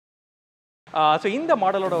So இந்த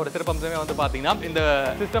மாடலோட ஒரு சிறப்பம்சமே வந்து பார்த்தீங்கன்னா இந்த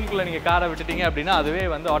சிஸ்டம்குள்ளே நீங்கள் காரை விட்டுட்டீங்க அப்படின்னா அதுவே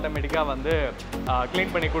வந்து ஆட்டோமேட்டிக்காக வந்து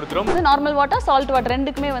க்ளீன் பண்ணி கொடுத்துரும். நார்மல் வாட்டர் சால்ட் வாட்டர்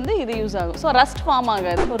ரெண்டுக்குமே வந்து இது யூஸ் ஆகும். ஸோ ரஸ்ட் ஃபார்ம்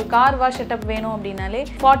ஆகாது. ஒரு கார் வாஷ் செட்டப் வேணும் அப்படின்னாலே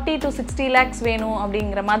 40 to 60 lakhs வேணும்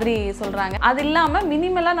அப்படிங்கிற மாதிரி சொல்கிறாங்க. அது இல்லாமல்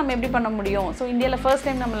மினிமலாக நம்ம எப்படி பண்ண முடியும்? ஸோ இந்தியாவில் ஃபர்ஸ்ட்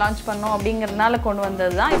டைம் நம்ம லான்ச் பண்ணோம் அப்படிங்கிறதுனால கொண்டு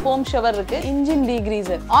வந்தது தான் ஃபோம் ஷவர் இருக்குது, engine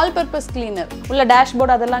degreaser, all purpose cleaner, உள்ள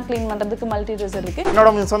டேஷ்போர்டு அதெல்லாம் க்ளீன் பண்ணுறதுக்கு மல்டி ரிசர் இருக்குது.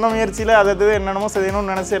 என்னோட சொந்த முயற்சியில் அது என்னென்னமோ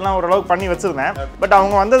செய்யணும்னு நினச்சி எல்லாம் ஓரளவுக்கு பண்ணி வச்சிருந்தேன். பட்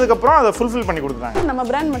அவங்க வந்ததுக்கப்புறம் அதை ஃபுல்ஃபில் பண்ணி கொடுத்தாங்க. நம்ம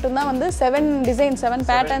பிராண்ட் மட்டும்தான் வந்து 7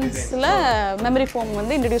 பேட்டர்ன்ஸில் மெமரி ஃபோம்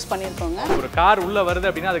வந்து இன்ட்ரடியூஸ் பண்ணியிருக்கோங்க. ஒரு கார் உள்ள வருது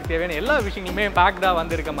அப்படின்னா அதுக்கு தேவையான எல்லா விஷயங்களுமே பேக்டாக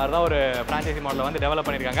வந்து இருக்க மாதிரி தான் ஒரு ஃப்ரான்ச்சைசி மாடலை வந்து டெவலப்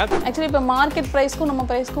பண்ணியிருக்காங்க. ஆக்சுவலி இப்போ மார்க்கெட் ப்ரைஸ்க்கும் நம்ம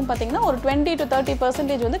ப்ரைஸ்க்கும் பார்த்தீங்கன்னா ஒரு 20 to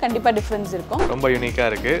 30% வந்து கண்டிப்பாக டிஃப்ரென்ஸ் இருக்கும். ரொம்ப யூனிக்காக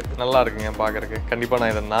இருக்குது, நல்லா இருக்குங்க பார்க்குறதுக்கு. கண்டிப்பாக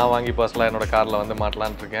நான் இதை வாங்கி பர்சனலாக என்னோட காரில் வந்து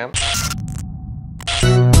மாட்டலான்னு இருக்கேன்.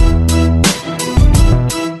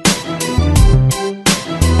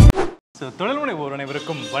 ஸோ தொழில்முனைவோர்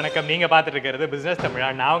அனைவருக்கும் வணக்கம். நீங்கள் பார்த்துட்டு இருக்கிறது பிஸ்னஸ் தமிழா.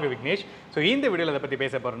 நான் உங்கள் விக்னேஷ். ஸோ இந்த வீடியோவில் அதை பற்றி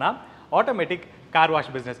பேச போகிறோன்னா automatic car wash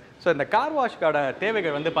business. So இந்த கார் வாஷ்க்கான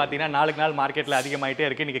தேவைகள் வந்து பார்த்தீங்கன்னா நாளுக்கு நாள் மார்க்கெட்டில் அதிகமாகிட்டே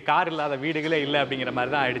இருக்குது. இன்றைக்கி கார் இல்லாத வீடுகளே இல்லை அப்படிங்கிற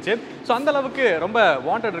மாதிரி தான் ஆயிடுச்சு. ஸோ அந்தளவுக்கு ரொம்ப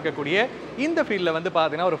வாண்டட் இருக்கக்கூடிய இந்த ஃபீல்டில் வந்து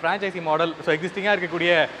பார்த்தீங்கன்னா ஒரு ஃப்ரான்ச்சைசி மாடல், ஸோ எக்ஸிஸ்டிங்காக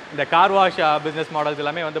இருக்கக்கூடிய இந்த கார் வாஷ் பிஸ்னஸ் மாடல்ஸ்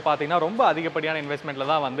எல்லாமே வந்து பார்த்தீங்கன்னா ரொம்ப அதிகப்படியான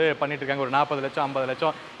இன்வெஸ்ட்மெண்ட்டில் தான் வந்து பண்ணிட்டு இருக்காங்க. ஒரு 40 லட்சம் 50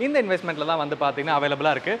 லட்சம் இந்த இன்வெஸ்ட்மெண்ட்டில் தான் வந்து பார்த்தீங்கன்னா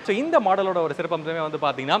அவைலபிளாக இருக்குது. ஸோ இந்த மாடலோட ஒரு சிறப்பம்சமே வந்து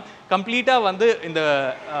பார்த்தீங்கன்னா கம்ப்ளீட்டாக வந்து இந்த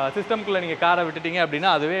சிஸ்டம்குள்ளே நீங்கள் காரை விட்டுட்டீங்க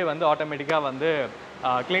அப்படின்னா அதுவே வந்து ஆட்டோமேட்டிக்காக வந்து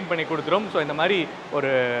க்ளீன் பண்ணி கொடுத்துரும். ஸோ இந்த மாதிரி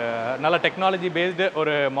ஒரு நல்ல டெக்னாலஜி பேஸ்டு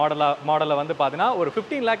ஒரு மாடலை வந்து பார்த்தீங்கன்னா ஒரு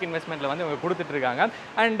 15 lakh இன்வெஸ்ட்மெண்ட்டில் வந்து இவங்க கொடுத்துட்ருக்காங்க.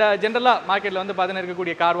 அண்ட் ஜென்ரலாக மார்க்கெட்டில் வந்து பார்த்தீங்கன்னா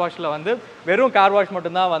இருக்கக்கூடிய கார் வாஷில் வந்து வெறும் கார் வாஷ்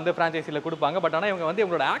மட்டும்தான் வந்து ஃப்ரான்ச்சைஸியில் கொடுப்பாங்க. பட் ஆனால் இவங்க வந்து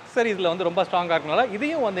இவங்களோட ஆக்சரிஸில் வந்து ரொம்ப ஸ்ட்ராங்காக இருக்கனால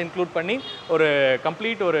இதையும் வந்து இன்க்ளூட் பண்ணி ஒரு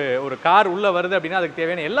கம்ப்ளீட் ஒரு கார் உள்ளே வருது அப்படின்னா அதுக்கு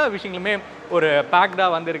தேவையான எல்லா விஷயங்களுமே ஒரு பேக்டாக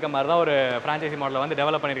வந்து இருக்க மாதிரி தான் ஒரு ஃப்ரான்ச்சைசி மாடலை வந்து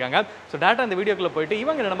டெவலப் பண்ணியிருக்காங்க. ஸோ டேட்டா அந்த வீடியோக்குள்ளே போயிட்டு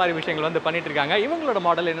இவங்க என்ன மாதிரி விஷயங்கள் வந்து பண்ணிட்டு இருக்காங்க, இவங்களோட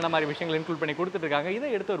மாடல் என்ன மாதிரி விஷயங்கள் இன்க்ளூட் பண்ணி கொடுத்துட்ருக்காங்க, இதை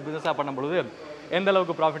எடுத்து ஒரு பிஸ்னஸாக பண்ணும்பொழுது எந்த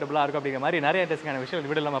அளவுக்கு ப்ராஃபிட்டபுளாக இருக்கும் அப்படிங்கிற மாதிரி நிறைய இன்ட்ரெஸ்டிங்கான விஷயம்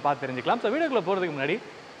வீடியோ நம்ம பார்த்து தெரிஞ்சுக்கலாம். ஸோ வீடியோக்குள்ளே போகிறதுக்கு முன்னாடி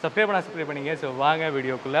சப்ஸ்கிரைப் பண்ணிங்க. ஸோ வாங்க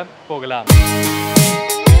வீடியோக்குள்ளே போகலாம்.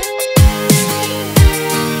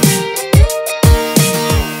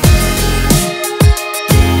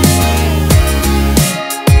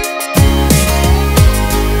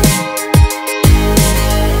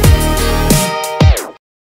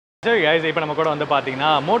 சரி கைஸ், இப்போ நம்ம கூட வந்து பார்த்தீங்கன்னா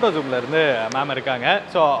மோட்டோசூப்லேருந்து மேம் இருக்காங்க.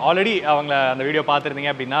 ஸோ ஆல்ரெடி அவங்கள அந்த வீடியோ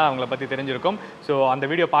பார்த்துருந்தீங்க அப்படின்னா அவங்கள பற்றி தெரிஞ்சிருக்கும். ஸோ அந்த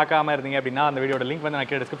வீடியோ பார்க்காம இருந்தீங்க அப்படின்னா அந்த வீடியோட லிங்க் வந்து நான்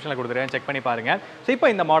கீழே டிஸ்கிரிப்ஷனில் கொடுத்துருக்கேன், செக் பண்ணி பாருங்கள். ஸோ இப்போ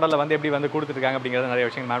இந்த மாடலில் வந்து எப்படி வந்து கொடுத்துருக்காங்க அப்படிங்கிறது நிறைய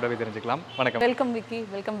விஷயங்கள் மேம் போய் தெரிஞ்சுக்கலாம். வணக்கம். Welcome Vicky,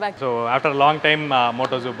 welcome back. So after long time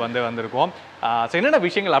மோட்டோசூப் வந்து வந்திருக்கோம். ஸோ என்னென்ன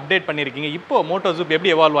விஷயங்கள் அப்டேட் பண்ணியிருக்கீங்க, இப்போ மோட்டோசூப்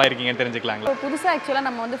எப்படி எவால்வ் ஆயிருக்கீங்கன்னு தெரிஞ்சுக்கலாங்களா? புதுசாக ஆக்சுவலாக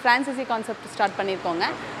நம்ம வந்து franchisee concept start பண்ணியிருக்கோங்க.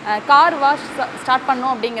 Car wash start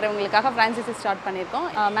பண்ணோம் அப்படிங்கிறவங்களுக்காக ஃப்ரான்ச்சைசி ஸ்டார்ட் பண்ணியிருக்கோம்.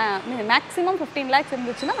 மேக்ஸிமம் 15 lakhs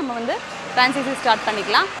இருந்துச்சுன்னா நம்ம வந்து ஃப்ரான்ச்சைசி ஸ்டார்ட்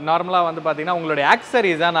பண்ணிக்கலாம். நார்மலாக வந்து பார்த்தீங்கன்னா உங்களுடைய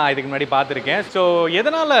ஆக்சரிஸ் தான் நான் இதுக்கு முன்னாடி பார்த்துருக்கேன். ஸோ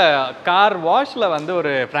எதனால் கார் வாஷில் வந்து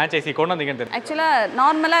ஒரு ஃப்ரான்ச்சைசி கொண்டு வந்தீங்கன்னு தெரியும்? ஆக்சுவலாக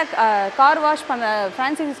நார்மலாக கார் வாஷ் பண்ண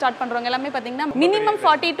ஃப்ரான்ச்சைசி ஸ்டார்ட் பண்ணுறவங்க எல்லாமே பார்த்தீங்கன்னா மினிமம்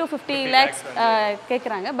 40 to 50 lakhs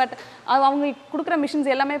கேட்குறாங்க. பட் அவங்க கொடுக்குற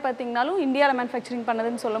மிஷின்ஸ் எல்லாமே பார்த்தீங்கன்னாலும் இந்தியாவில் மேனுஃபேக்சரிங்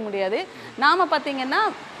பண்ணதுன்னு சொல்ல முடியாது. நாம் பார்த்தீங்கன்னா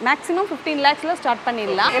மேக்ஸிமம் 15 lakhsல ஸ்டார்ட்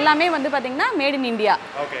பண்ணிடலாம். எல்லாமே வந்து பார்த்தீங்கன்னா made in India,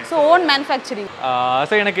 so own manufacturing.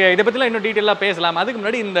 So எனக்கு இதை பற்றிலாம் இன்னும் டீட்டெயிலாக பேசலாம். அதுக்கு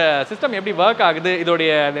முன்னாடி இந்த சிஸ்டம் எப்படி ஒர்க் ஆகுது,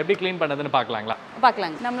 இதோடைய எப்படி க்ளீன் பண்ணுறதுன்னு பார்க்கலாங்களா?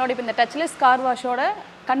 பார்க்கலாங்க. நம்மளோட இப்போ இந்த டச்லெஸ் கார் வாஷோட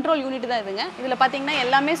கண்ட்ரோல் யூனிட் தான் இதுங்க. இதில் பார்த்தீங்கன்னா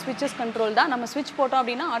எல்லாமே ஸ்விட்சஸ் கண்ட்ரோல் தான். நம்ம ஸ்விட்ச் போட்டோம்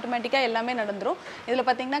அப்படின்னா ஆட்டோமேட்டிக்காக எல்லாமே நடந்துடும். இதில்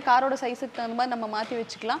பார்த்தீங்கன்னா காரோட சைஸுக்கு தகுந்த மாதிரி நம்ம மாற்றி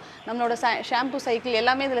வச்சுக்கலாம். நம்மளோட ஷாம்பு சைக்கிள்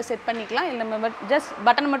எல்லாமே இதில் செட் பண்ணிக்கலாம். இல்லை நம்ம ஜஸ்ட்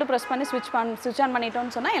பட்டனை மட்டும் ப்ரெஸ் பண்ணி ஸ்விட்ச் ஆன்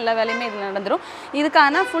பண்ணிட்டோம்னு சொன்னால் எல்லா வேலையுமே இதில் நடந்துடும்.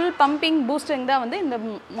 இதுக்கான ஃபுல் பம்பிங் பூஸ்டிங் தான் வந்து இந்த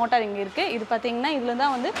மோட்டார் இங்கே இருக்குது. இது பார்த்தீங்கன்னா இதில்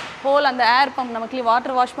தான் வந்து ஹோல் அந்த ஏர் பம்ப் நமக்கு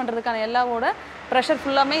வாட்டர் வாஷ் பண்ணுறதுக்கான எல்லாவோட ப்ரெஷர்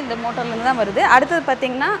ஃபுல்லாமே இந்த மோட்டர்லேருந்து தான் வருது. அடுத்தது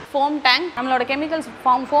பார்த்தீங்கன்னா ஃபோம் டேங்க். நம்மளோட கெமிக்கல்ஸ்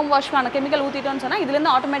ஃபோம் வாஷ்க்கான கெமிக்கல் ஊற்றிட்டோம்னு சொன்னால்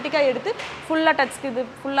இதுலேருந்து ஆட்டோமேட்டிக்காக எடுத்து ஃபுல்லாக டச்சுக்கு இது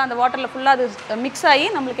ஃபுல்லாக அந்த வாட்டரில் ஃபுல்லாக அது மிக்ஸ் ஆகி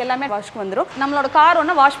நம்மளுக்கு எல்லாமே வாஷ்க்கு வந்துடும். நம்மளோட கார்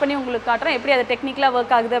ஒன்று வாஷ் பண்ணி உங்களுக்கு காட்டுறேன் எப்படி அது டெக்னிக்கலாக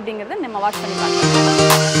ஒர்க் ஆகுது அப்படிங்கிறத நம்ம வாஷ் பண்ணி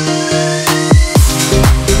பார்க்கலாம்.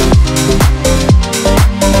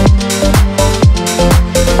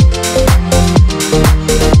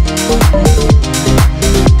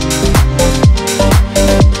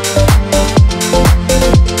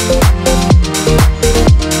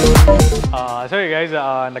 சரி கைஸ்,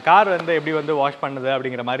 இந்த கார் வந்து எப்படி வந்து வாஷ் பண்ணுது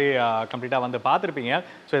அப்படிங்கிற மாதிரி கம்ப்ளீட்டாக வந்து பார்த்துருப்பீங்க.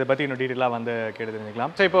 ஸோ இதை பற்றி இன்னும் டீட்டெயிலாக வந்து கேட்டு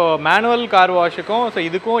தெரிஞ்சுக்கலாம். ஸோ இப்போ மேனுவல் கார் வாஷுக்கும் ஸோ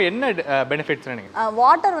இதுக்கும் என்ன பெனிஃபிட்ஸ் நீங்கள்?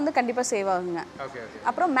 வாட்டர் வந்து கண்டிப்பாக சேவ் ஆகுங்க.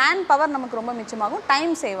 அப்புறம் மேன் பவர் நமக்கு ரொம்ப மிச்சமாகும்,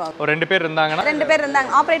 டைம் சேவ் ஆகும். ஒரு 2 பேர் இருந்தாங்கன்னா 2 பேர்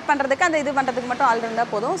இருந்தாங்க ஆப்ரேட் பண்ணுறதுக்கு, அந்த இது பண்ணுறதுக்கு மட்டும் ஆள்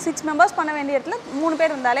இருந்தால் போதும். 6 members பண்ண வேண்டிய இடத்துல 3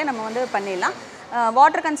 பேர் இருந்தாலே நம்ம வந்து பண்ணிடலாம்.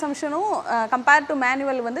 வாட்டர் கன்சம்ஷனும் கம்பேர்ட் டு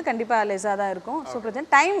மேனுவல் வந்து கண்டிப்பாக லெஸ்ஸாக தான் இருக்கும். ஸோ பிரச்சனை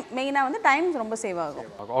டைம் மெயினாக வந்து டைம் ரொம்ப சேவ் ஆகும்.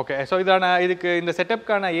 ஓகே. ஸோ இதுக்கு இந்த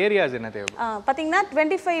செட்டப்க்கான ஏரியாஸ் என்ன தேவை? பார்த்தீங்கன்னா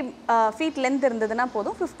 25 ஃபீட் லென்த் இருந்ததுன்னா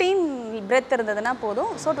போதும், 15 பிரெத் இருந்ததுன்னா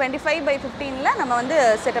போதும். ஸோ 25/15 நம்ம வந்து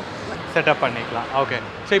செட்டப் பண்ணிக்கலாம். ஓகே.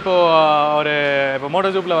 ஸோ இப்போ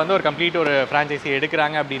மோட்டோசூப்பில் வந்து ஒரு கம்ப்ளீட் ஒரு ஃப்ரான்ச்சைசி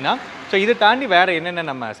எடுக்கிறாங்க அப்படின்னா ஸோ இதை தாண்டி வேறு என்னென்ன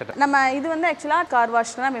நம்ம இது வந்து ஆக்சுவலாக கார்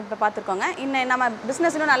வாஷ் தான் நம்ம இப்போ பார்த்துருக்கோங்க. இன்னும் நம்ம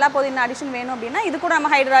பிஸ்னஸ் இன்னும் நல்லா போகுது, இன்னும் அடிஷன் வேணும் அப்படின்னா இது கூட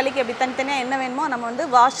நம்ம ஹைட்ராலிக் எப்படி தனித்தனியாக என்ன வேணுமோ நம்ம வந்து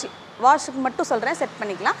வாஷுக்கு மட்டும் சொல்கிறேன் செட்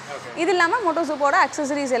பண்ணிக்கலாம். இது இல்லாமல் மோட்டோசூப்போட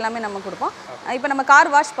அக்சசரிஸ் எல்லாமே நம்ம கொடுப்போம். இப்போ நம்ம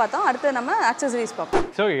கார் வாஷ் பார்த்தோம், அடுத்து நம்ம அக்சசரிஸ்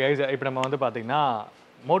பார்ப்போம். ஸோ இப்போ நம்ம வந்து பார்த்திங்கன்னா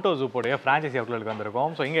மோட்டோசூப்போடைய ஃப்ரான்ச்சைசி அவுட்லெட்டுக்கு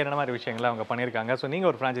வந்திருக்கோம். ஸோ இங்கே என்ன மாதிரி விஷயங்களை அவங்க பண்ணியிருக்காங்க, ஸோ நீங்கள்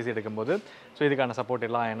ஒரு ஃப்ரான்ச்சைசி எடுக்கும்போது ஸோ இதுக்கான சப்போர்ட்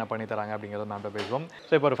எல்லாம் என்ன பண்ணி தராங்க அப்படிங்கிறத நம்ம பேசுவோம்.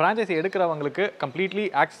 ஸோ இப்போ ஒரு ஃப்ரான்ச்சைசி எடுக்கிறவங்களுக்கு கம்ப்ளீட்லி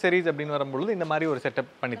ஆக்சசரிஸ் அப்படின்னு வரும்பொழுது இந்த மாதிரி ஒரு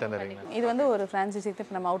செட்டப் பண்ணி தந்துடுறீங்க. இது வந்து ஒரு ஃப்ரான்ச்சைசி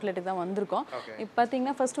நம்ம அவுட்லெட்டுக்கு தான் வந்திருக்கோம். இப்போ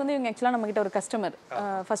பார்த்தீங்கன்னா ஃபர்ஸ்ட் வந்து இவங்க ஆக்சுவலாக நம்மகிட்ட ஒரு கஸ்டமர்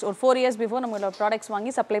ஃபர்ஸ்ட் ஒரு 4 இயர்ஸ் பிஃபோர் நம்மளோட ப்ராடக்ட்ஸ்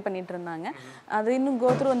வாங்கி சப்ளை பண்ணிட்டு இருந்தாங்க. அது இன்னும்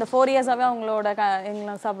கோ த்ரூ அந்த 4 இயர்ஸாகவே அவங்களோட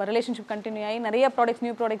ரிலேஷன்ஷிப் கண்டினியூ ஆகி நிறைய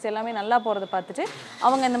நியூ ப்ராடக்ட்ஸ் எல்லாமே நல்லா போகிறத பார்த்துட்டு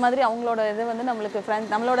அவங்க இந்த மாதிரி அவங்களோட இது வந்து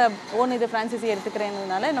நம்மளோட ஓன் இது ஃப்ரான்ச்சைசி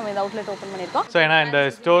எடுத்துக்கிறேன்றதுனால நம்ம இந்த அவுட்லெட் ஓப்பன் பண்ணியிருக்கோம். ஸோ ஏன்னா இந்த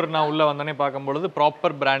ஸ்டோர் நான் உள்ள வந்தோடனே பார்க்கும்பொழுது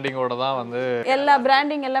ப்ராப்பர் பிராண்டிங்கோட தான் வந்து எல்லா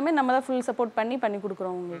பிராண்டிங் எல்லாமே நம்ம தான் ஃபுல் சப்போர்ட் பண்ணி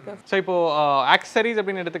கொடுக்குறோம் உங்களுக்கு. ஸோ இப்போ ஆக்சசரிஸ்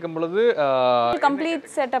அப்படின்னு எடுத்துக்கும் பொழுது கம்ப்ளீட்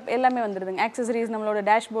செட்டப் எல்லாமே வந்துடுதுங்க. ஆக்சசரிஸ் நம்மளோட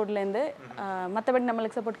டேஷ்போர்ட்லேருந்து மற்றபடி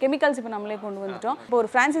நம்மளுக்கு சப்போர்ட் கெமிக்கல்ஸ் இப்போ நம்மளே கொண்டு வந்துட்டோம். இப்போ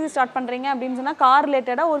ஒரு ஃப்ரான்ச்சைசி ஸ்டார்ட் பண்ணுறீங்க அப்படின்னு சொன்னால் கார்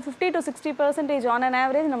ரிலேட்டடாக ஒரு 50 to 60% ஆன் அன்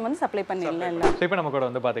ஆவரேஜ் நம்ம வந்து சப்ளை பண்ணிடலாம். இல்லை இப்போ நம்ம கூட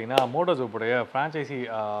வந்து பார்த்தீங்கன்னா மோட்டோசூப்புடைய ஃப்ரான்ச்சைசி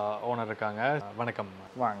ஓனர் இருக்காங்க. வணக்கம்.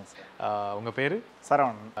 வாங்க. உங்கள் பேர்?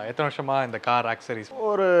 சரவணன். எத்தனை வருஷமாக இந்த கார் ஆக்சசரிஸ்?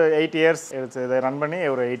 ஒரு 8 இயர்ஸ் இதை ரன் பண்ணி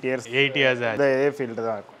ஒரு 8 இயர்ஸ் இதே ஃபீல்டு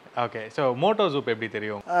தான் இருக்கும். ஓகே. ஸோ மோட்டோசூப் எப்படி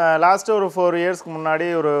தெரியும்? லாஸ்ட்டு ஒரு 4 இயர்ஸ்க்கு முன்னாடி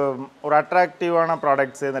ஒரு அட்ராக்டிவான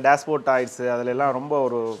ப்ராடக்ட்ஸு, இந்த டேஷ்போர்ட் டாய்ஸு அதிலெல்லாம் ரொம்ப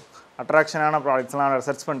ஒரு அட்ராக்ஷனான ப்ராடக்ட்ஸ்லாம்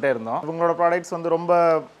சர்ச் பண்ணிட்டே இருந்தோம். இவங்களோட ப்ராடக்ட்ஸ் வந்து ரொம்ப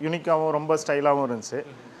யூனிக்காகவும் ரொம்ப ஸ்டைலாகவும் இருந்துச்சு.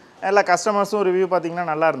 எல்லா கஸ்டமர்ஸும் ரிவ்யூ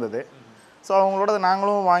பார்த்திங்கன்னா நல்லா இருந்தது. ஸோ அவங்களோட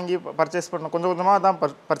நாங்களும் வாங்கி பர்ச்சேஸ் பண்ணோம். கொஞ்சம் கொஞ்சமாக தான்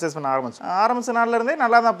பர்ச்சேஸ் பண்ண ஆரம்பிச்ச நாள்லேருந்தே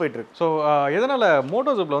நல்லா தான் போயிட்டுருக்கு. ஸோ எதனால்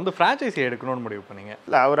மோட்டோசூப்பில் வந்து ஃப்ரான்ச்சைசி எடுக்கணும்னு முடிவு பண்ணீங்க?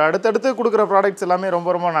 இல்லை, அவர் அடுத்தடுத்து கொடுக்குற ப்ராடக்ட்ஸ் எல்லாமே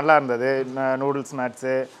ரொம்ப ரொம்ப நல்லா இருந்தது. நூடுல்ஸ்,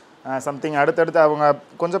 நட்ஸு, சம்திங் அடுத்தடுத்து அவங்க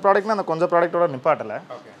கொஞ்சம் ப்ராடக்ட்னா அந்த கொஞ்சம் ப்ராடக்ட்டோட நிப்பாட்டலை.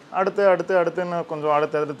 அடுத்துன்னு கொஞ்சம்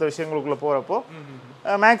அடுத்த விஷயங்களுக்குள்ளே போகிறப்போ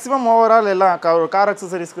மேக்ஸிமம் ஓவரால் எல்லாம் கார்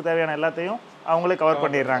அக்சசரிஸ்க்கு தேவையான எல்லாத்தையும் அவங்களே கவர்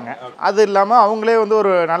பண்ணிடுறாங்க. அது இல்லாமல் அவங்களே வந்து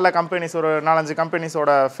ஒரு நல்ல கம்பெனிஸ், ஒரு 4-5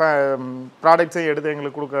 கம்பெனிஸோட ப்ராடக்ட்ஸையும் எடுத்து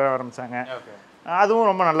எங்களுக்கு கொடுக்க ஆரம்பித்தாங்க. அதுவும்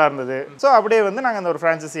ரொம்ப நல்லா இருந்தது. ஸோ அப்படியே வந்து நாங்கள் அந்த ஒரு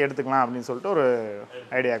ஃப்ரான்ச்சைசி எடுத்துக்கலாம் அப்படின்னு சொல்லிட்டு ஒரு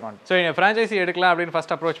ஐடியாவுக்கு வந்து. ஸோ ஃப்ரான்ச்சைசி எடுக்கலாம் அப்படின்னு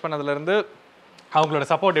ஃபஸ்ட் அப்ரோச் பண்ணதுலேருந்து அவங்களோட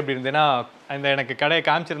சப்போர்ட் எப்படி இருந்தது? ஏன்னா இந்த எனக்கு கடையை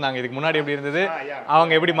காமிச்சிருந்தாங்க, இதுக்கு முன்னாடி எப்படி இருந்தது,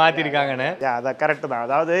 அவங்க எப்படி மாற்றிருக்காங்கன்னு. அதான் கரெக்டு தான்.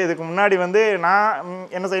 அதாவது இதுக்கு முன்னாடி வந்து நான்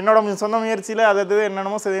என்னோட சொந்த முயற்சியில் அது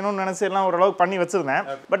என்னென்னமோ செய்யணும்னு நினச்சி எல்லாம் ஓரளவுக்கு பண்ணி வச்சுருந்தேன்.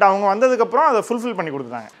 பட் அவங்க வந்ததுக்கப்புறம் அதை ஃபுல்ஃபில் பண்ணி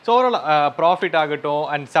கொடுத்துட்டாங்க. ஸோ ஓவரால் ப்ராஃபிட் ஆகட்டும்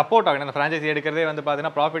அண்ட் சப்போர்ட் ஆகட்டும், அந்த ஃப்ரான்ச்சைசி எடுக்கிறதே வந்து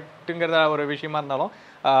பார்த்தீங்கன்னா ப்ராஃபிட்டுங்கிற ஒரு விஷயமா இருந்தாலும்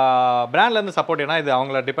பிராண்ட்லேருந்து சப்போர்ட், ஏன்னா இது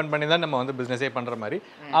அவங்கள டிபெண்ட் பண்ணி தான் நம்ம வந்து பிஸ்னஸே பண்ணுற மாதிரி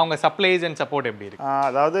அவங்க சப்ளைஸ் அண்ட் சப்போர்ட் எப்படி இருக்கு?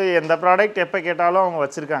 அதாவது எந்த ப்ராடக்ட் எப்போ கேட்டாலும் அவங்க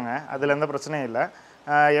வச்சுருக்காங்க, அதில் எந்த பிரச்சனையும் இல்லை.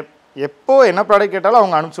 எப்போ என்ன ப்ராடக்ட் கேட்டாலும்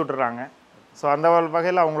அவங்க அனுப்பிச்சி விட்டுறாங்க. ஸோ அந்த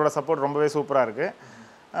வகையில் அவங்களோட சப்போர்ட் ரொம்பவே சூப்பராக இருக்குது.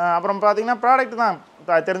 அப்புறம் பார்த்திங்கன்னா ப்ராடக்ட்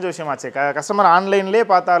தான் தெரிஞ்ச விஷயமாச்சு. கஸ்டமர் ஆன்லைன்லேயே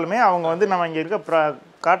பார்த்தாலுமே அவங்க வந்து நம்ம இங்கே இருக்க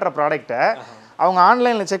காட்டுற ப்ராடக்டை அவங்க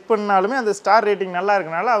ஆன்லைனில் செக் பண்ணாலுமே அந்த ஸ்டார் ரேட்டிங் நல்லா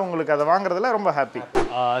இருக்கனால அவங்களுக்கு அதை வாங்குறதுல ரொம்ப ஹாப்பி.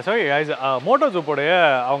 ஸோ மோட்டோசூப்போடைய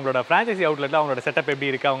அவங்களோட ஃப்ரான்ச்சைசி அவுட்லெட்டில் அவங்களோட செட்டப் எப்படி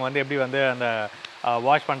இருக்குது, அவங்க வந்து எப்படி வந்து அந்த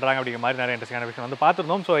வாஷ் பண்ணுறாங்க அப்படிங்கிற மாதிரி நிறைய இன்ட்ரெஸ்டிங்கான விஷயம் வந்து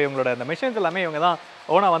பார்த்துருந்தோம். ஸோ இவங்களோட அந்த மிஷின்ஸ் எல்லாமே இவங்க தான்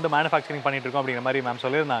ஓனாக வந்து மேனுஃபேக்சரிங் பண்ணிட்டு இருக்கோம் அப்படிங்கிற மாதிரி மேம்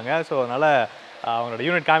சொல்லியிருந்தாங்க. ஸோ அதனால் அவங்களோட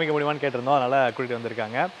யூனிட் காமிக்க முடியுமான்னு கேட்டிருந்தோம், அதனால் கூட்டிகிட்டு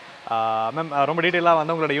வந்திருக்காங்க. மேம் ரொம்ப டீட்டெயிலாக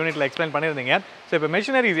வந்து உங்களோட யூனிட்டில் எக்ஸ்பிளைன் பண்ணியிருந்தீங்க. ஸோ இப்போ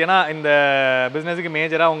மெஷினரிஸ், ஏன்னா இந்த பிஸ்னஸுக்கு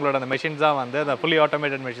மேஜராக உங்களோட அந்த மெஷின்ஸ் தான் வந்து அந்த ஃபுல்லி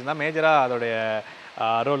ஆட்டோமேட்டட் மெஷின் தான் மேஜராக அதோடைய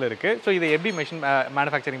ரோல் இருக்குது. ஸோ இதை எப்படி மெஷின்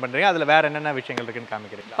மேனுஃபேக்சரிங் பண்ணுறீங்க, அதில் வேறு என்னென்ன விஷயங்கள் இருக்குன்னு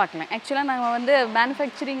காமிக்கிறீங்க? பார்க்கலாம். ஆக்சுவலாக நாங்கள் வந்து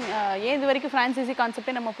மேனுஃபேக்சரிங் இது வரைக்கும் ஃப்ரான்ச்சைசி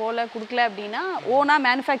கான்செப்டே நம்ம கொடுக்கல அப்படின்னா ஓனாக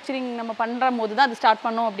மேனுஃபேக்சரிங் நம்ம பண்ணுற போது தான் அது ஸ்டார்ட்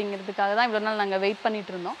பண்ணோம் அப்படிங்கிறதுக்காக தான் இவ்வளோ நாள் நாங்கள் வெயிட்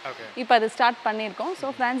பண்ணிட்டு இருந்தோம். இப்போ அது ஸ்டார்ட் பண்ணியிருக்கோம்.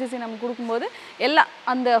 ஸோ ஃப்ரான்ச்சைசி நம்ம கொடுக்கும்போது எல்லா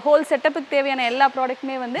அந்த ஹோல் செட்டப்புக்கு தேவையான எல்லா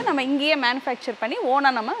ப்ராடக்ட்டுமே வந்து நம்ம இங்கேயே மேனுஃபேக்சர் பண்ணி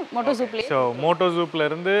ஓனாக நம்ம மோட்டோசூப்லேயே. ஸோ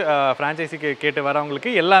மோட்டோசூப்லேருந்து ஃப்ரான்ச்சைசிக்கு கேட்டு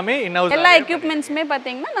வரவங்களுக்கு எல்லாமே இன்னவுஸ், எல்லா எக்யூப்மெண்ட்ஸுமே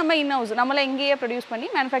பார்த்தீங்கன்னா நம்ம இன்னவுஸ் நம்மளை இங்கேயே ப்ரொடியூஸ் பண்ணி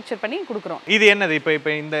மேனுஃபேக்சர் பண்ணி கொடுக்குறோம். இது என்னது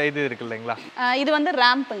இப்போ இந்த இது இருக்கு இல்லைங்களா? இது வந்து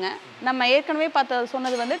ரேம்புங்க. நம்ம ஏற்கனவே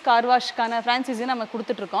சொன்னது வந்து கார் வாஷ்க்கான ஃப்ரான்ச்சைஸி நம்ம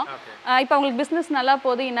கொடுத்துட்ருக்கோம். இப்போ அவங்களுக்கு பிஸ்னஸ் நல்லா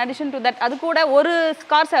போகுது. இன் அடிஷன் டு தட் அது கூட ஒரு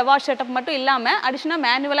கார் வாஷ் செட்டப் மட்டும் இல்லாமல் அடிஷனாக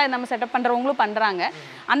மேனுவலாக நம்ம செட்டப் பண்ணுறவங்களும் பண்ணுறாங்க.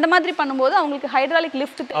 அந்த மாதிரி பண்ணும்போது அவங்களுக்கு ஹைட்ராலிக்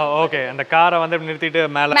லிஃப்ட் ஓகே, அந்த காரை வந்து நிறுத்திட்டு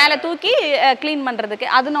மேலே தூக்கி க்ளீன் பண்ணுறதுக்கு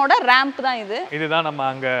அதனோட ரேம்ப் தான் இது. இதுதான் நம்ம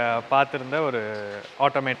அங்கே பார்த்துருந்த ஒரு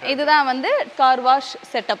ஆட்டோமேட். இதுதான் வந்து கார் வாஷ்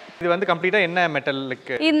செட்டப். இது வந்து கம்ப்ளீட்டாக என்ன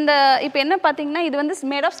மெட்டலுக்கு? இந்த இப்போ என்ன பார்த்தீங்கன்னா இது வந்து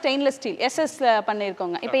மேட் ஆஃப் ஸ்டெயின்லெஸ் ஸ்டீல் எஸ்எஸ்ல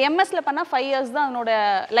பண்ணியிருக்கோங்க. இப்போ எம்எஸ்ல பண்ணால் 5 இயர்ஸ் தான் அதனோட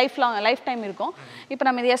லைஃப் டைம் இருக்கும். இப்போ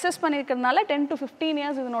நம்ம இது எஸ்எஸ் பண்ணியிருக்கிறதுனால 10 to 15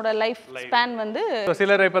 இயர்ஸ் இதனோட லைஃப் ஸ்பேன் வந்து.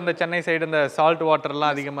 சிலர் இப்போ இந்த சென்னை சைடு இந்த சால்ட்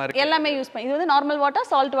வாட்டர்லாம் அதிகமாக இருக்கு, எல்லாமே யூஸ் பண்ணி இது வந்து நார்மல் வாட்டர்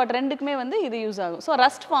சால்ட் வாட்டர் ரெண்டுக்குமே வந்து இது யூஸ் ஆகும். ஸோ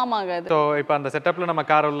ரஸ்ட் ஃபார்ம் ஆகாது. ஸோ இப்போ அந்த செட்டப்பில் நம்ம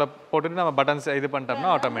கார் உள்ள போட்டுட்டு நம்ம பட்டன்ஸ் இது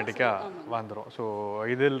பண்ணிட்டோம்னா ஆட்டோமேட்டிக்காக வந்துடும். ஸோ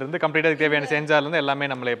இதிலிருந்து கம்ப்ளீட்டாக தேவையான சென்சார்லேருந்து எல்லாமே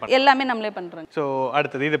நம்மளே பண்ணுறோம். ஸோ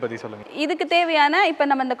அடுத்தது இதை பற்றி சொல்லுங்கள். இதுக்கு தேவையான இப்போ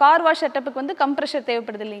நம்ம இந்த கார் வாஷ் செட்டப்புக்கு வந்து கம்ப்ரெஷர்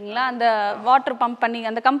தேவைப்படுது இல்லைங்களா? அந்த வாட்டர் பம்ப் பண்ணி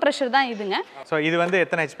அந்த கம்ப்ரெஷர் தான் இதுங்க. ஸோ இது வந்து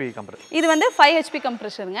எத்தனை ஹெச்பி கம்ப்ரெஷர்? இது வந்து 5 HP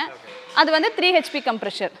கம்ப்ரெஷருங்க. அது வந்து 3 HP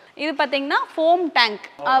கம்ப்ரெஷர். இது பார்த்தீங்கன்னா ஃபோம் டேங்க்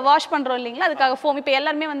வாஷ் பண்ணுறோம் இல்லைங்களா? அதுக்காக ஃபோம் இப்போ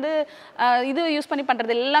எல்லாருமே வந்து இது யூஸ் பண்ணி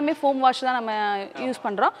பண்ணுறது எல்லாமே ஃபோம் வாஷ் தான் நம்ம யூஸ்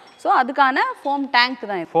பண்ணுறோம். ஸோ அதுக்கான ஃபோம் டேங்க்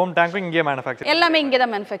தான் இது. ஃபோம் டேங்க்கும் இங்கே மேனுஃபேக்சர் எல்லாமே இங்கே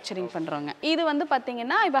தான் மேனுஃபேக்சரிங் பண்ணுறோங்க. இது வந்து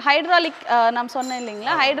பார்த்தீங்கன்னா இப்போ ஹைட்ராலிக் நான் சொன்னேன்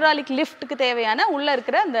இல்லைங்களா? ஹைட்ராலிக் லிஃப்ட்டுக்கு தேவையான உள்ளே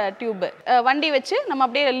இருக்கிற அந்த டியூப் வண்டி வச்சு நம்ம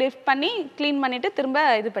அப்படியே லிஃப்ட் பண்ணி க்ளீன் பண்ணிவிட்டு திரும்ப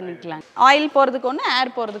இது பண்ணிக்கலாம். ஆயில் போகிறதுக்கு ஒன்று,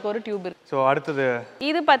 ஏர் போகிறதுக்கு ஒரு டியூப் இருக்குது. ஸோ அடுத்தது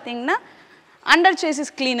இது பார்த்தீங்கன்னா அண்டர்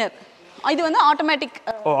சேசிஸ் கிளீனர். இது வந்து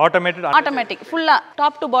ஆட்டோமேட்டிக் ஃபுல்லா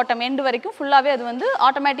டாப் டு பாட்டம் எண்ட் வரைக்கும் ஃபுல்லாவே அது வந்து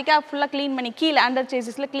ஆட்டோமேட்டிக்கா ஃபுல்லா க்ளீன் பண்ணி கீழ அண்டர்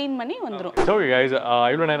சேசிஸ்ல க்ளீன் பண்ணி வந்துரும். ஸோ கைஸ்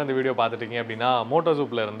இவ்வளோ நேரம் இந்த வீடியோ பார்த்துட்டீங்க அப்படின்னா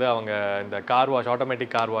மோட்டோசூப்ல இருந்து அவங்க இந்த கார் வாஷ்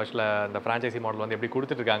ஆட்டோமேட்டிக் கார் வாஷ்ல இந்த ஃப்ரான்ச்சைசி மாடல் வந்து எப்படி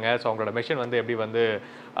கொடுத்துட்டு இருக்காங்க, ஸோ அவங்களோட மெஷின் வந்து எப்படி வந்து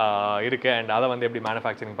இருக்கு அண்ட் அதை வந்து எப்படி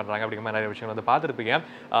மேனுஃபேக்சரிங் பண்ணுறாங்க அப்படிங்கிற மாதிரி நிறைய விஷயம் வந்து பார்த்துருப்பீங்க.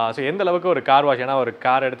 ஸோ எந்த அளவுக்கு ஒரு கார் வாஷ், ஏன்னா ஒரு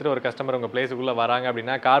கார் எடுத்துகிட்டு ஒரு கஸ்டமர் உங்கள் பிளேஸுக்குள்ளே வராங்க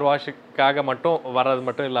அப்படின்னா கார் வாஷுக்காக மட்டும் வர்றது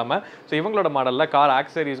மட்டும் இல்லாமல் ஸோ இவங்களோட மாடலில் கார்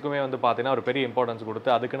ஆக்சரிஸ்க்குமே வந்து பார்த்தீங்கன்னா ஒரு பெரிய இம்பார்ட்டன்ஸ் கொடுத்து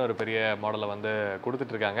அதுக்குன்னு ஒரு பெரிய மாடலை வந்து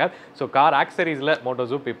கொடுத்துட்டு இருக்காங்க. ஸோ கார் ஆக்சரிஸில்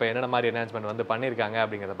மோட்டோசூப் இப்போ என்னென்ன மாதிரி என்ஹான்ஸ்மெண்ட் வந்து பண்ணியிருக்காங்க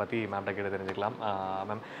அப்படிங்கிறத பற்றி மேம்கிட்ட கேட்டு தெரிஞ்சுக்கலாம்.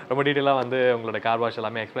 மேம் ரொம்ப டீட்டெயிலாக வந்து உங்களோட கார் வாஷ்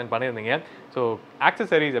எல்லாமே எக்ஸ்பிளைன் பண்ணியிருந்தீங்க. ஸோ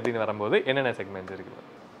ஆக்சசரிஸ் அப்படின்னு வரும்போது என்னென்ன செக்மெண்ட்ஸ் இருக்குது?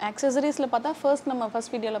 ஆக்சசரிஸில் பார்த்தா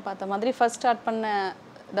ஃபர்ஸ்ட் வீடியோவில் பார்த்த மாதிரி ஃபர்ஸ்ட் ஸ்டார்ட் பண்ண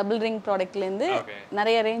டபுள் ரிங் ப்ராடக்ட்லேருந்து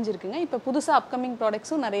நிறைய ரேஞ்ச் இருக்குங்க. இப்போ புதுசாக அப்கமிங்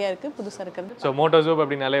ப்ராடக்ட்ஸும் நிறைய இருக்குது புதுசாக இருக்கிறது. ஸோ மோட்டோசூப்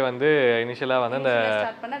அப்படின்னாலே வந்து இனிஷியலாக வந்து அந்த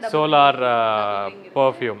சோலார்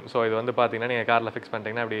பர்ஃப்யூம். ஸோ இது வந்து பார்த்தீங்கன்னா நீங்கள் காரில் ஃபிக்ஸ்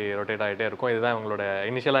பண்ணிட்டீங்கன்னா அப்படி ரொட்டேட் ஆகிட்டே இருக்கும். இதுதான் உங்களோட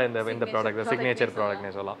இனிஷியலாக இந்த ப்ராடக்ட் சிக்னேச்சர்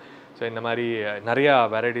ப்ராடக்ட்னே சொல்லலாம். ஸோ இந்த மாதிரி நிறையா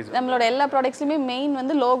வெரைட்டிஸ் நம்மளோட எல்லா ப்ராடக்ட்ஸ்லையுமே மெயின்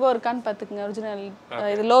வந்து லோகோ இருக்கான்னு பார்த்துக்குங்க. ஒரிஜினல்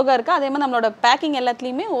இது லோகோ இருக்கா, அதே மாதிரி நம்மளோட பேக்கிங்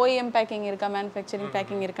எல்லாத்துலேயுமே OEM பேக்கிங் இருக்கா, மேனுஃபேக்சரிங்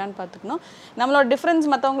பேக்கிங் இருக்கான்னு பார்த்துக்கணும். நம்மளோட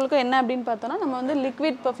டிஃப்ரென்ஸ் மற்றவங்களுக்கும் என்ன அப்படின்னு பார்த்தோம்னா நம்ம வந்து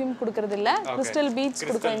லிக்விட் பர்ஃப்யூம் கொடுக்கறது இல்லை, கிறிஸ்டல் பீட்ஸ்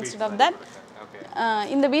கொடுக்குறோம். இன்ஸ்டெட் ஆஃப் தட்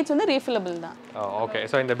இந்த பீட்ஸ் வந்து ரீஃபில்லபிள் தான். ஓகே.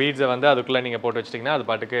 ஸோ இந்த பீட்ஸை வந்து அதுக்குள்ளே நீங்கள் போட்டு வச்சிட்டிங்கன்னா அது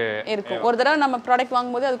பாட்டுக்கு இருக்கும். ஒரு தடவை நம்ம ப்ராடக்ட்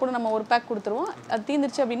வாங்கும்போது அது கூட நம்ம ஒரு பேக் கொடுத்துருவோம். அது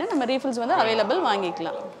தீர்ந்துருச்சு அப்படின்னா நம்ம ரீஃபில்ஸ் வந்து அவைலபிள்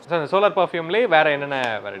வாங்கிக்கலாம். ஸோ இந்த சோலார் பர்ஃப்யூம்லேயே வேறு என்னென்ன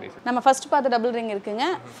வெரைட்டிஸ்? நம்ம ஃபர்ஸ்ட் பார்த்த டபுள் ரிங் இருக்குங்க,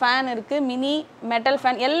 ஃபேன் இருக்குது, மினி மெட்டல்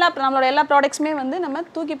ஃபேன். நம்மளோட எல்லா ப்ராடக்ட்ஸுமே வந்து நம்ம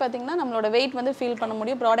தூக்கி பார்த்தீங்கன்னா நம்மளோட வெயிட் வந்து ஃபீல் பண்ண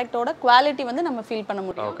முடியும், ப்ராடக்ட்டோட குவாலிட்டி வந்து நம்ம ஃபீல் பண்ண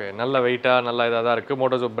முடியும். ஓகே, நல்ல வெயிட்டாக நல்ல இதாக தான் இருக்குது.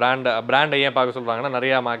 மோட்டோசூப் பிராண்டை ஏன் பார்க்க சொல்கிறாங்கன்னா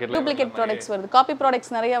நிறையா மார்க்கெட்டில் டூப்ளிகேட் ப்ராடக்ட்ஸ் வருது, காப்பி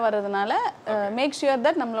ப்ராடக்ட்ஸ் நிறைய வர்றதுனால மேக் ஷுர்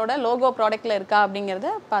தட் நம்மளோட லோகோ ப்ராடக்ட்ல இருக்கா அப்படிங்கறத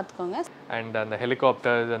பாத்துக்கோங்க. அண்ட் அந்த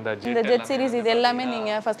ஹெலிகாப்டர்ஸ் அந்த ஜெட் சீரிஸ் இது எல்லாமே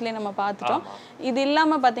நீங்க ஃபர்ஸ்ட்லயே நம்ம பார்த்துட்டோம். இது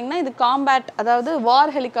இல்லாம பாத்தீங்கன்னா இது காம்பேட், அதாவது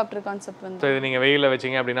வார் ஹெலிகாப்டர் கான்செப்ட் வந்து. இது நீங்க வெயில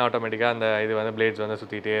வச்சீங்க அப்படின்னா ஆட்டோமேட்டிக்கா அந்த இது வந்து பிளேட்ஸ் வந்து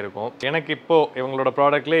சுத்திட்டே இருக்கும். எனக்கு இப்போ இவங்களோட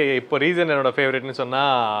ப்ராடக்ட்லயே இப்போ ரீசன் என்னோட ஃபேவரட்னு சொன்னா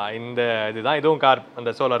இந்த இதுதான். இதுவும் கார்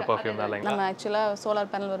அந்த சோலார் பர்ஃப்யூம் தான் இல்லைங்களா? நம்ம ஆக்சுவலா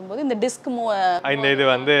சோலார் பேனல் வரும்போது இந்த டிஸ்க் இந்த இது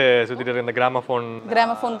வந்து சுத்திட்டு இருக்க இந்த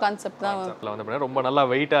கிராமஃபோன் கான்செப்ட் தான் வந்து ரொம்ப நல்லா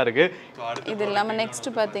வெயிட்டா இருக்கு. இது இல்லாம நெக்ஸ்ட்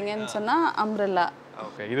பாத்தீங்கன்னு சொன்னா அம்ப்ரெல்லா.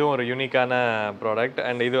 ஓகே, இதுவும் ஒரு யூனிக்கான ப்ராடக்ட்.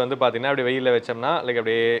 அண்ட் இது வந்து பார்த்தீங்கன்னா அப்படி வெயிலில் வச்சோம்னா லைக்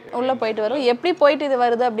அப்படியே உள்ளே போயிட்டு வரும். எப்படி போயிட்டு இது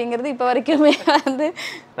வருது அப்படிங்கிறது இப்போ வரைக்குமே வந்து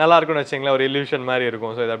நல்லா இருக்கும்னு வச்சிங்களேன், ஒரு இல்யூஷன் மாதிரி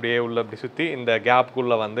இருக்கும். ஸோ இது அப்படியே உள்ள அப்படி சுற்றி இந்த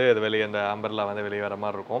கேப்புக்குள்ளே வந்து அது வெளியே அந்த அம்பர்லா வந்து வெளியே வர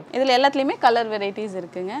மாதிரி இருக்கும். இதில் எல்லாத்துலேயுமே கலர் வெரைட்டிஸ்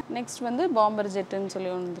இருக்குங்க. நெக்ஸ்ட் வந்து பாம்பர் ஜெட்டுன்னு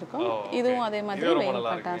சொல்லி ஒன்று இருக்கும். இதுவும் அதே மாதிரி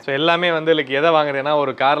வெயில். ஸோ எல்லாமே வந்து லைக் எதை வாங்குறேன்னா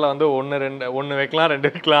ஒரு காரில் வந்து ஒன்று வைக்கலாம்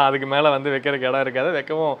 2 வைக்கலாம், அதுக்கு மேலே வந்து வைக்கிறதுக்கு இடம் இருக்காது,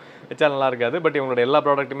 வைக்கவும் வச்சா நல்லா இருக்காது. பட் இவங்களோட எல்லா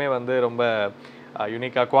ப்ராடக்ட்டுமே வந்து ரொம்ப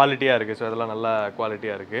யூனிக்காக குவாலிட்டியாக இருக்குது. ஸோ அதெல்லாம் நல்ல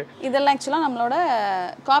குவாலிட்டியாக இருக்குது. இதெல்லாம் ஆக்சுவலாக நம்மளோட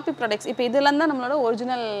காப்பி ப்ராடக்ட்ஸ். இப்போ இதெல்லாம் தான் நம்மளோட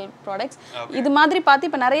ஒரிஜினல் ப்ராடக்ட்ஸ். இது மாதிரி பார்த்து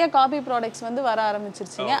இப்போ நிறைய காப்பி ப்ராடக்ட்ஸ் வந்து வர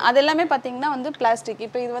ஆரம்பிச்சிருச்சுங்க. அது எல்லாமே பார்த்தீங்கன்னா வந்து பிளாஸ்டிக்.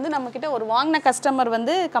 இப்போ இது வந்து நம்மக்கிட்ட ஒரு வாங்கின கஸ்டமர்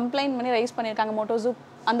வந்து கம்ப்ளைண்ட் பண்ணி ரைஸ் பண்ணியிருக்காங்க, மோட்டோசூப்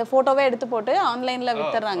அந்த ஃபோட்டோவே எடுத்து போட்டு ஆன்லைனில்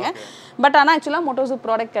வித்துறாங்க. பட் ஆனால் ஆக்சுவலாக மோட்டோசூப்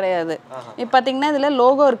ப்ராடக்ட் கிடையாது. இப்போ பார்த்தீங்கன்னா இதில்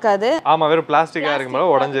லோகோ இருக்காது. ஆமா, வெறும் பிளாஸ்டிக்காக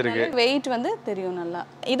இருக்கும்போது உடஞ்சிருக்கு. வெயிட் வந்து தெரியும் நல்லா.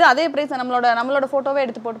 இது அதே பிரைஸ் நம்மளோட ஃபோட்டோவே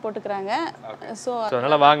எடுத்து போட்டுக்கிறாங்க. ஸோ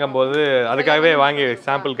அதனால வாங்கும்போது அதுக்காகவே வாங்கி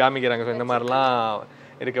சாம்பிள் காமிக்கிறாங்க. ஸோ இந்த மாதிரிலாம்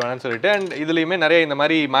இருக்க வேணாம்னு சொல்லிட்டு. அண்ட் இதுலயுமே நிறைய இந்த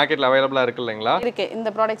மாதிரி மார்க்கெட்ல அவைலபிளா இருக்கு இல்லைங்களா? இருக்கு. இந்த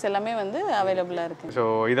ப்ராடக்ட்ஸ் எல்லாமே வந்து அவைலபிளா இருக்கு. ஸோ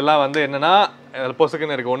இதெல்லாம் வந்து என்னன்னா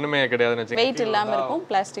பொசுக்குன்னு இருக்கு, ஒண்ணுமே கிடையாதுன்னு வச்சுக்கோங்க. வெயிட் இல்லாம இருக்கும்,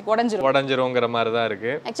 பிளாஸ்டிக் உடஞ்சிருங்கிற மாதிரி தான்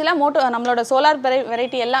இருக்கு. ஆக்சுவலா நம்மளோட சோலார்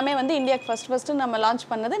வெரைட்டி எல்லாமே வந்து இந்தியாக்கு ஃபர்ஸ்ட் நம்ம லான்ச்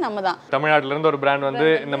பண்ணது நம்ம தான். தமிழ்நாட்டுல இருந்து ஒரு பிராண்ட் வந்து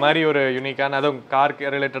இந்த மாதிரி ஒரு யூனிக்கான அதுவும் கார்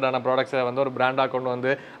ரிலேட்டடான ப்ராடக்ட்ஸை வந்து ஒரு பிராண்டா கொண்டு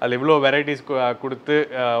வந்து அதில் இவ்வளோ வெரைட்டிஸ் கொடுத்து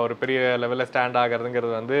ஒரு பெரிய லெவலில் ஸ்டாண்ட்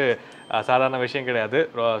ஆகிறதுங்கிறது வந்து சாதாரண விஷயம் கிடையாது.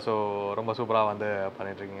 ஸோ ரொம்ப சூப்பராக வந்து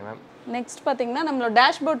பண்ணிட்டு இருக்கீங்க மேம். நெக்ஸ்ட் பார்த்தீங்கன்னா நம்மளோட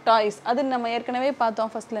டேஷ்போர்ட் டாய்ஸ், அது நம்ம ஏற்கனவே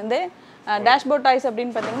பார்த்தோம் ஃபர்ஸ்ட்லேருந்தே. டேஷ்போர்ட் டாய்ஸ்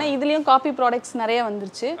அப்படின்னு பார்த்தீங்கன்னா இதுலேயும் காப்பி ப்ராடக்ட்ஸ் நிறைய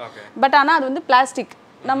வந்துருச்சு. பட் ஆனால் அது வந்து பிளாஸ்டிக்,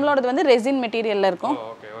 நம்மளோடது வந்து ரெசின் மெட்டீரியல்ல இருக்கும்.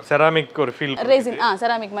 செராமிக் ஒரு ஃபீல். ரெசின்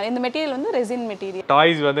செராமிக் மாதிரி. இந்த மெட்டீரியல் வந்து ரெசின் மெட்டீரியல்.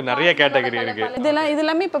 டாய்ஸ் வந்து நிறைய கேட்டகரி இருக்கு.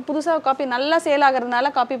 இதெல்லாமே இப்போ புதுசா காப்பி நல்லா சேல்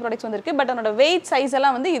ஆகிறதுனால காப்பி ப்ராடக்ட்ஸ் வந்திருக்கு. பட் அதோட வெயிட் சைஸ்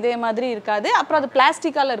எல்லாம் வந்து இதே மாதிரி இருக்காது. அப்புறம் அது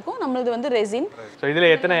பிளாஸ்டிக்கால இருக்கும், நம்மளது வந்து ரெசின். ஸோ இதுல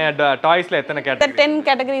எத்தனை டாய்ஸ்ல எத்தனை கேட்டகரி? 10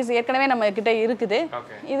 கேட்டகரிஸ் ஏற்கனவே நம்ம கிட்ட இருக்குது.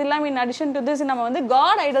 இது இல்லாம இன் அடிஷன் டு திஸ் நம்ம வந்து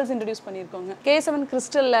காட் ஐடல்ஸ் இன்ட்ரோடியூஸ் பண்ணியிருக்கோங்க. K7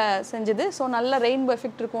 கிறிஸ்டல்ல செஞ்சது. ஸோ நல்ல ரெயின்போ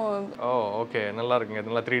எஃபெக்ட் இருக்கும். ஓ ஓகே, நல்லா இருக்குங்க.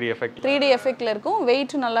 நல்லா 3D எஃபெக்ட். 3D எஃபெக்ட்ல இருக்கும், வெயிட்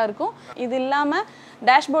நல்லா இருக்கும். இது இல்லாம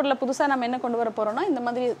டேஷ்போர்ட்ல புதுசா நம்ம என்ன கொண்டு வர போறோம்னா இந்த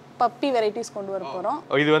மாதிரி பப்பி வெரைட்டிஸ் கொண்டு வர போறோம்.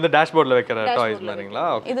 இது வந்து டேஷ்போர்ட்ல வைக்கிற டாய்ஸ் மாதிரிங்களா?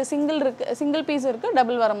 இது சிங்கிள் பீஸ் இருக்கு,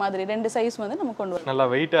 டபுள் வர மாதிரி ரெண்டு சைஸ் வந்து நம்ம கொண்டு வரோம். நல்லா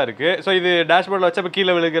வெயிட்டா இருக்கு. சோ இது டேஷ்போர்ட்ல வச்சா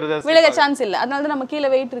கீழ விழுக சான்ஸ் இல்ல. அதனால தான் நம்ம கீழ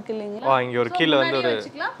வெயிட் இருக்கு இல்லீங்களா? இங்க ஒரு கீழ வந்து ஒரு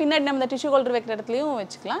வச்சுக்கலாம். பின்னாடி நம்ம டிஷ்யூ ஹோல்டர் வைக்கிற இடத்துலயும்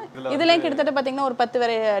வச்சுக்கலாம். இதுலயும் கிட்டத்தட்ட பாத்தீங்கன்னா ஒரு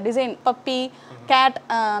 10 டிசைன் பப்பி, கேட்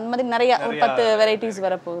அந்த மாதிரி நிறைய ஒரு 10 வெரைட்டிஸ்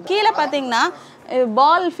வர போகுது. கீழ பாத்தீங்கன்னா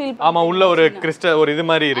பால் ஃபீல். ஆமா, உள்ள ஒரு கிறிஸ்டல் ஒரு இது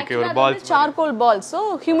மாதிரி இருக்கு, ஒரு பால், சார்கோல் பால். சோ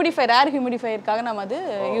ஹியூமிடிஃபையர், ஏர் ஹியூமிடிஃபையர்க்காக நம்ம அது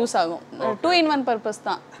யூஸ் ஆகும். 2 in 1 பர்பஸ்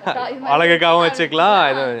தான். அழகுக்காகவும் வச்சுக்கலாம்,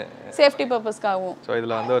 இது சேஃப்டி பர்பஸ்க்காகவும். ஸோ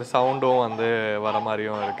இதில் வந்து ஒரு சவுண்டும் வந்து வர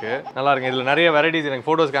மாதிரியும் இருக்கு. நல்லா இருக்கு. இதில் நிறைய வெரைட்டிஸ் எனக்கு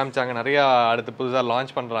ஃபோட்டோஸ் காமிச்சாங்க. நிறைய அடுத்து புதுசாக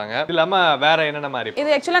லான்ச் பண்ணுறாங்க. இது இல்லாமல் வேற என்னென்ன மாதிரி?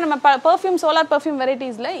 இது ஆக்சுவலாக நம்ம பர்ஃப்யூம், சோலார் பர்ஃப்யூம்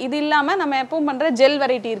வெரைட்டிஸில் இது இல்லாமல் நம்ம எப்பவும் பண்ணுற ஜெல்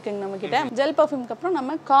வெரைட்டி இருக்குங்க நம்ம கிட்ட. ஜெல் பர்ஃப்யூம்க்கு அப்புறம்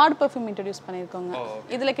நம்ம கார்டு பர்ஃப்யூம் இன்ட்ரடியூஸ் பண்ணியிருக்கோங்க.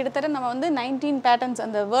 இதில் கிட்டத்தட்ட நம்ம வந்து 19 பேட்டர்ன்ஸ்,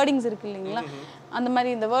 அந்த வேர்டிங்ஸ் இருக்கு இல்லைங்களா, அந்த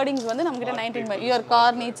மாதிரி இந்த வேர்டிங்ஸ் வந்து நம்ம கிட்ட 19 your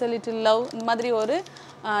car needs a little love இந்த மாதிரி ஒரு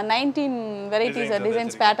 19 வெரைட்டிஸ்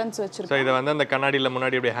டிசைன்ஸ் பேட்டர்ன்ஸ் வச்சிருக்கோம். சோ இத வந்து அந்த கண்ணாடில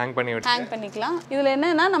முன்னாடி அப்படியே ஹேங் பண்ணிக்கலாம். இதுல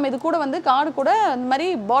என்னன்னா நம்ம இது கூட வந்து கார்டு கூட அந்த மாதிரி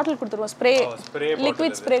பாட்டில் கொடுத்துருவோம், ஸ்ப்ரே,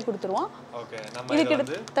 லிக்விட் ஸ்ப்ரே கொடுத்துருவோம். ஓகே, நம்ம இது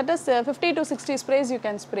கிட்டத்தட்ட 50 to 60 spreads you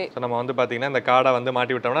can spray. So நம்ம வந்து பாத்தீங்கன்னா இந்த கார்டை வந்து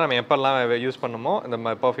மாட்டி விட்டோம்னா நம்ம எப்பெல்லாம் யூஸ் பண்ணுமோ இந்த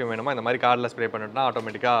பெர்ஃப்யூம் வேணுமோ இந்த மாதிரி கார்டில் ஸ்ப்ரே பண்ணிட்டோம்னா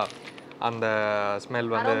ஆட்டோமேட்டிக்கா அந்த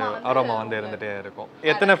ஸ்மெல் வந்து அரோமா வந்து இருந்துட்டே இருக்கும்.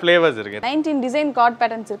 எத்தனை ஃப்ளேவர்ஸ் இருக்கு? 19 டிசைன் கார்ட்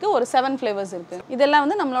பேட்டர்ன்ஸ் இருக்கு, ஒரு 7 ஃப்ளேவர்ஸ் இருக்கு. இதெல்லாம்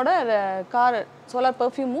வந்து நம்மளோட கார் சோலார்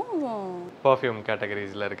பெர்ஃப்யூம்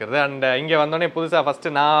கேட்டகரிஸ்ல இருக்குது. அண்ட் இங்க வந்தோடனே புதுசா ஃபர்ஸ்ட்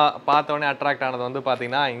நான் பார்த்தோன்னே அட்ராக்ட் ஆனது வந்து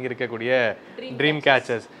பாத்தீங்கன்னா இங்க இருக்கக்கூடிய dream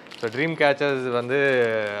catchers. So dream catchers வந்து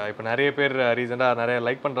இப்போ நிறைய பேர் ரீசெண்டாக நிறைய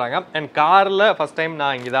லைக் பண்ணுறாங்க. அண்ட் காரில் ஃபர்ஸ்ட் டைம்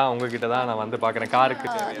நான் இங்கே தான் உங்ககிட்ட தான் நான் வந்து பார்க்குறேன்.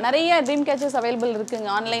 காருக்கு நிறைய ட்ரீம் கேச்சர்ஸ் அவைலபிள் இருக்குங்க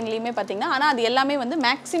ஆன்லைன்லேயுமே பார்த்தீங்கன்னா. ஆனால் அது எல்லாமே வந்து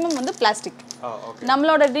மேக்ஸிமம் வந்து பிளாஸ்டிக்.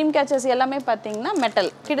 நம்மளோட ட்ரீம் கேச்சர்ஸ் எல்லாமே பார்த்தீங்கன்னா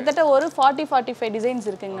மெட்டல். கிட்டத்தட்ட ஒரு 40-45 டிசைன்ஸ்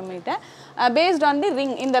இருக்குங்க நம்மகிட்ட. பேஸ்ட் ஆன் தி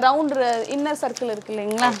ரிங், இந்த ரவுண்ட் இன்னர் சர்க்கிள் இருக்கு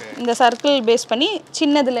இல்லைங்களா, இந்த சர்க்கிள் பேஸ் பண்ணி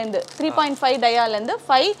சின்னதுலேருந்து 3.5 டயாலேருந்து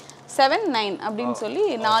 5-7-9 அப்படின்னு சொல்லி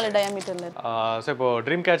 4 டயாமீட்டர்ல இருக்கு. ஸோ இப்போ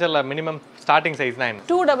ட்ரீம் கேச்சர்ல மினிமம் ஸ்டார்டிங் சைஸ்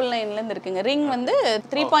 299 இருந்து இருக்குங்க. ரிங் வந்து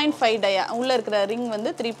 3.5 டயா, உள்ள இருக்கிற ரிங் வந்து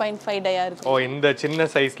 3.5 டயா இருக்கு. ஓ, இந்த சின்ன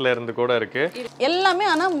சைஸ்ல இருந்து கூட இருக்கு எல்லாமே.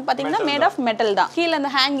 ஆனா பாத்தீங்கன்னா மேட் ஆஃப் மெட்டல் தான். கீழ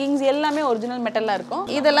அந்த ஹேங்கிங்ஸ் எல்லாமே ஒரிஜினல் மெட்டலா இருக்கும்.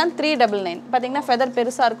 இதெல்லாம் 399. பாத்தீங்கன்னா ஃபெதர்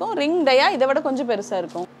பெருசா இருக்கும், ரிங் டயா இதை விட கொஞ்சம் பெருசா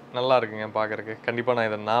இருக்கும். நல்லா இருக்குங்க பார்க்கறதுக்கு. கண்டிப்பாக நான்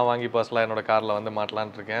இதை வாங்கி பர்சனலாக என்னோட காரில் வந்து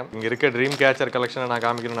மாட்டலான்னு இருக்கேன். இங்கே இருக்க ட்ரீம் கேச்சர் கலெக்ஷனை நான்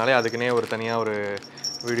காமிக்கணும்னாலே அதுக்குன்னே ஒரு தனியாக ஒரு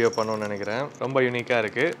வீடியோ பண்ணணும்னு நினைக்கிறேன். ரொம்ப யூனிக்காக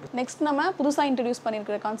இருக்குது. நெக்ஸ்ட் நம்ம புதுசாக இன்ட்ரடியூஸ்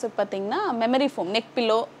பண்ணியிருக்கிற கான்செப்ட் பார்த்தீங்கன்னா memory foam, neck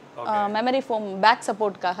pillow, memory foam back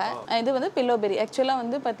சப்போர்ட்காக. இது வந்து பில்லோ பெரி. ஆக்சுவலாக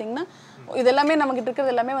வந்து பார்த்தீங்கன்னா இது எல்லாமே நமக்கு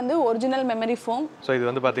இருக்கிறது எல்லாமே வந்து ஒரிஜினல் மெமரி ஃபோம். ஸோ இது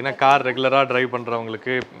வந்து பார்த்தீங்கன்னா கார் ரெகுலராக டிரைவ்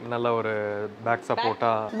பண்ணுறவங்களுக்கு நல்ல ஒரு பேக்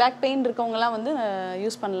சப்போர்ட்டாக, பேக் பெயின் இருக்கவங்கலாம் வந்து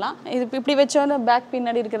யூஸ் பண்ணலாம். இது இப்படி வச்சோன்னு பேக்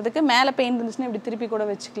பின்னாடி இருக்கிறதுக்கு மேலே பெயின் இருந்துச்சுன்னா இப்படி திருப்பி கூட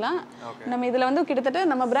வச்சுக்கலாம். நம்ம இதில் வந்து கிட்டத்தட்ட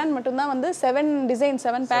நம்ம பிராண்ட் மட்டும்தான் வந்து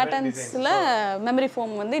 7 பேட்டர்ன்ஸில் மெமரி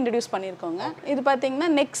ஃபோம் வந்து இன்ட்ரடியூஸ் பண்ணியிருக்கோங்க. இது பார்த்தீங்கன்னா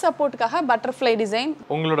நெக் சப்போர்ட்டுக்காக பட்டர்ஃப்ளை டிசைன்.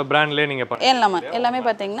 உங்களோட பிராண்ட்லேயே நீங்கள் எல்லாமே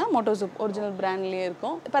பார்த்தீங்கன்னா மோட்டோசூப் ஒரிஜினல் பிராண்ட்லேயே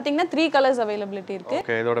இருக்கும். பார்த்தீங்கன்னா 3 கலர்ஸ் அவைலபிலிட்டி இருக்குது.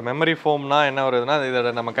 ஓகே, இதோட மெமரி ஃபோம்னா என்ன வருதுன்னா இதோட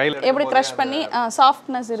நம்ம கையில் எப்படி க்ரஷ் பண்ணி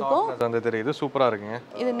சாஃப்ட்னஸ் இருக்கும், அது வந்து தெரியுது. சூப்பராக இருக்குங்க.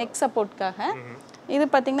 இது நெக் சப்போர்ட்காக. இது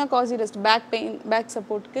பார்த்தீங்கன்னா Kashi rest, back pain back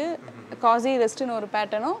சப்போர்ட்டுக்கு காசி ரெஸ்ட்னு ஒரு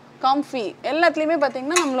பேட்டர்னும் காம்ஃபி எல்லாத்துலேயுமே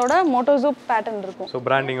பார்த்தீங்கன்னா நம்மளோட மோட்டோசூப் பேட்டர்ன் இருக்கும். ஸோ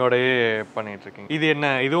பிராண்டிங்கோடயே பண்ணிட்டு இருக்கீங்க. இது என்ன,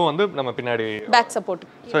 இதுவும் வந்து நம்ம பின்னாடி பேக் சப்போர்ட்.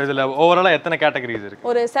 ஸோ இதில் ஓவராலாக எத்தனை கேட்டகரிஸ் இருக்கு?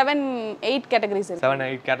 ஒரு 7-8 கேட்டகரிஸ் இருக்கு.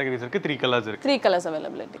 7-8 கேட்டகரிஸ் இருக்கு. 3 கலர்ஸ் இருக்கு. 3 கலர்ஸ்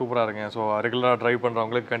அவைலபிலிட்டி. சூப்பராக இருக்குங்க. ஸோ ரெகுலராக ட்ரைவ்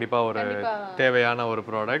பண்ணுறவங்களுக்கு கண்டிப்பாக ஒரு தேவையான ஒரு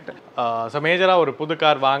ப்ராடக்ட். ஸோ மேஜராக ஒரு புது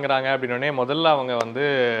கார் வாங்குறாங்க அப்படின்னே முதல்ல அவங்க வந்து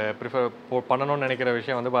ப்ரிஃபர் பண்ணணும்னு நினைக்கிற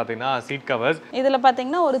விஷயம் வந்து பார்த்தீங்கன்னா சீட் கவர்ஸ். இதில்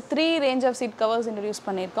பார்த்தீங்கன்னா ஒரு 3 range of seat covers introduce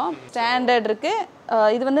பண்ணியிருக்கோம். ஸ்டாண்டர்ட் இருக்கு,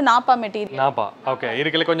 இது வந்து நாப்பா மெட்டீரியல். நாப்பா ஓகே.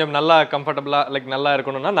 இருக்கல கொஞ்சம் நல்லா கம்ஃபர்டபுளா லைக் நல்லா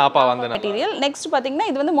இருக்கணும்னா நாப்பா வந்து மெட்டீரியல். நெக்ஸ்ட் பாத்தீங்கன்னா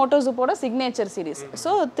இது வந்து மோட்டோசூப்போட சிக்னேச்சர் சீரிஸ்.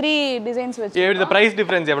 சோ 3 டிசைன்ஸ் வெச்சு. இந்த பிரைஸ்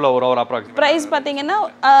டிஃபரன்ஸ் எவ்வளவு வரும் ஒரு அப்ராக்ஸிமேட்? பிரைஸ் பாத்தீங்கன்னா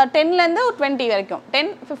 10 ல இருந்து 20 வரைக்கும்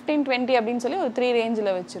 10, 15, 20 அப்படினு சொல்லி ஒரு 3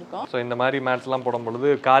 ரேஞ்சில வெச்சிருக்கோம். சோ இந்த மாதிரி மேட்ஸ்லாம்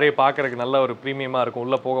போடும்போது காரை பார்க்கறதுக்கு நல்ல ஒரு பிரீமியமா இருக்கும்.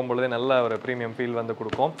 உள்ள போகும்போது நல்ல ஒரு பிரீமியம் ஃபீல் வந்து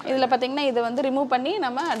கொடுக்கும். இதுல பாத்தீங்கன்னா இது வந்து ரிமூவ் பண்ணி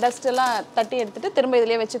நம்ம டஸ்ட் எல்லாம் தட்டி எடுத்துட்டு திரும்ப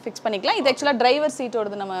இதுலயே வெச்சு ஃபிக்ஸ் பண்ணிக்கலாம். இது एक्चुअली டிரைவர்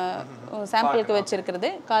சீட்டோடது நம்ம சாம்பிளுக்கு வெச்சிருக்கிறது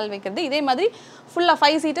கால் வைக்கிறது. இதே மாதிரி ஃபுல்லா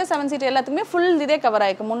 5 சீட்டர் 7 சீட்டர் எல்லாத்துக்குமே ஃபுல் இதே கவர்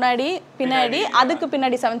ஆயிருக்கு. முன்னாடி பின்னாடி அதுக்கு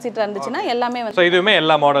பின்னாடி 7 சீட்டர் இருந்துச்சுன்னா எல்லாமே வந்து சோ இதுவுமே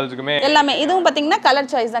எல்லா மாடல்ஸ்க்குமே எல்லாமே. இதுவும் பாத்தீங்கன்னா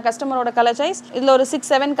கலர் சாய்ஸ் தான், கஸ்டமரோட கலர் சாய்ஸ். இதுல ஒரு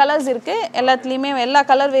 6-7 கலர்ஸ் இருக்கு. எல்லாத்துலயுமே எல்லா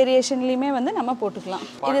கலர் வேரியேஷன்லயுமே வந்து நம்ம போட்டுக்கலாம்.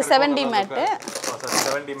 இது 7D மேட்.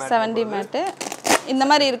 7D மேட் இந்த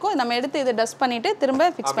மாதிரி இருக்கும். நம்ம எடுத்து இதை டஸ்ட் பண்ணிட்டு திரும்ப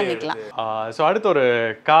ஃபிக்ஸ் பண்ணிக்கலாம். ஸோ அடுத்து ஒரு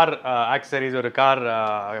கார் ஆக்சசரிஸ், ஒரு கார்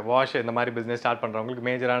வாஷ் இந்த மாதிரி பிஸ்னஸ் ஸ்டார்ட் பண்ணுறவங்களுக்கு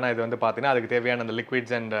மேஜரான இது வந்து பார்த்தீங்கன்னா அதுக்கு தேவையான அந்த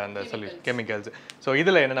லிக்விட்ஸ் அண்ட் அந்த கெமிக்கல்ஸ். ஸோ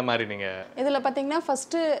இதில் என்னென்ன மாதிரி நீங்கள் இதில் பார்த்தீங்கன்னா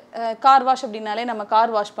ஃபஸ்ட்டு கார் வாஷ் அப்படின்னாலே நம்ம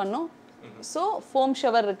கார் வாஷ் பண்ணோம். ஸோ ஃபோம்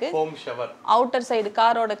ஷவர் இருக்கு. ஃபோம் ஷவர் அவுட்டர் சைடு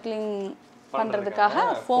காரோட க்ளீன் பண்ணுறதுக்காக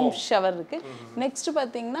ஃபோம் ஷவர் இருக்கு. நெக்ஸ்ட்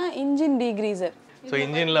பார்த்தீங்கன்னா இன்ஜின் டீக்ரீசர். ஸோ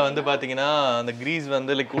இன்ஜின்ல வந்து பார்த்தீங்கன்னா அந்த கிரீஸ்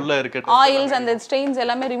வந்து லைக் உள்ள இருக்க ஆயில்ஸ் அந்த ஸ்ட்ரெயின்ஸ்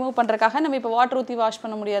எல்லாமே ரிமூவ் பண்ணுறதுக்காக நம்ம இப்போ வாட்டர் ஊற்றி வாஷ்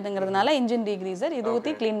பண்ண முடியாதுங்கிறதுனால இன்ஜின் டீக்ரீசர் இது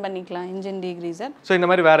ஊற்றி க்ளீன் பண்ணிக்கலாம். Engine degreaser. ஸோ இந்த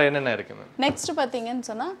மாதிரி வேற என்னென்ன இருக்கு? நெக்ஸ்ட் பார்த்தீங்கன்னு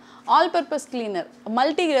சொன்னால் all purpose cleaner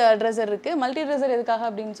multi tracer இருக்குது. மல்டி ட்ரெஸர் எதுக்காக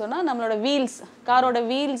அப்படின்னு சொன்னால் நம்மளோட வீல்ஸ், காரோட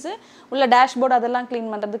வீல்ஸு உள்ள டேஷ்போர்டு அதெல்லாம்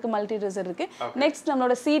க்ளீன் பண்ணுறதுக்கு மல்டி ட்ரெஸர் இருக்குது. நெக்ஸ்ட்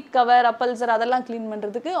நம்மளோட சீட் கவர் அப்பல்சர் அதெல்லாம் க்ளீன்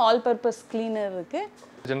பண்ணுறதுக்கு ஆல் பர்பஸ் கிளீனர் இருக்குது.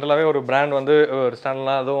 ஜென்ரலாகவே ஒரு பிராண்ட் வந்து ஒரு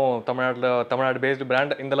ஸ்டாண்ட்லாம் அதுவும் தமிழ்நாடு பேஸ்டு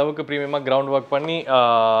பிராண்ட் இந்த அளவுக்கு ப்ரீமியமாக கிரவுண்ட் ஒர்க் பண்ணி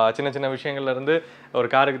சின்ன சின்ன விஷயங்கள்லேருந்து ஒரு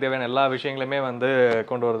காருக்கு தேவையான எல்லா விஷயங்களுமே வந்து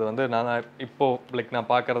கொண்டு வரது வந்து நான் இப்போது லைக் நான்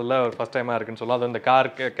பார்க்குறதுல ஒரு ஃபஸ்ட் டைமாக இருக்குன்னு சொல்லலாம். அது இந்த கார்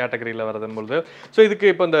கேட்டகரியில் வருதும்பொழுது. ஸோ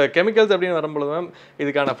இதுக்கு இப்போ இந்த கெமிக்கல்ஸ் அப்படின்னு வரும்பொழுது மேம்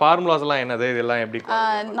இதுக்கான ஃபார்முலாஸ் எல்லாம் என்னது, இதெல்லாம் எப்படி?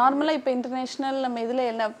 நார்மலாக இப்போ இன்டர்நேஷ்னல் நம்ம இதில்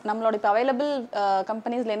என்ன நம்மளோட இப்போ அவைலபிள்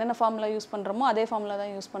கம்பெனிஸில் என்னென்ன ஃபார்முலா யூஸ் பண்ணுறோமோ அதே ஃபார்முலா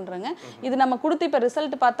தான் யூஸ் பண்ணுறாங்க. இது நம்ம கொடுத்து இப்போ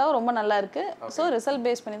ரிசல்ட் பார்த்தா ரொம்ப நல்லா இருக்குது. ஸோ ரிசல்ட்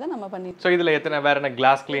பேஸ் பண்ணி தான் நம்ம பண்ணிட்டு. ஸோ இதில் எத்தனை வேற என்ன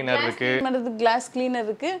கிளாஸ் கிளீனர் இருக்குது? கிளாஸ் கிளீனர்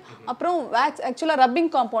இருக்குது. அப்புறம் வேக்ஸ் ஆக்சுவலாக ரப்பிங்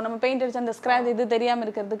காம்பவுண்ட் நம்ம பெயிண்ட் அடிச்சு அந்த ஸ்க்ராட்ச் இது தெரியாமல்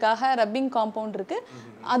இருக்கிறதுக்காக ரப்பிங் காம்பவுண்ட்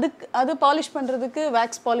இருக்குது. அது பாலிஷ் பண்ணுறதுக்கு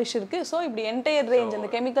வேக்ஸ் பாலிஷ் இருக்குது. ஸோ இப்படி என்டையர் ரேஞ்ச் அந்த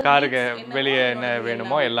கெமிக்கல் காருக்கு வெளியே என்ன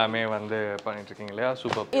வேணுமோ எல்லாமே வந்து பண்ணிட்டு இருக்கீங்க இல்லையா?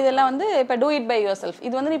 சூப்பர். இதெல்லாம் வந்து இப்போ do it by your self.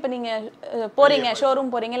 இது வந்து இப்போ நீங்கள் போகிறீங்க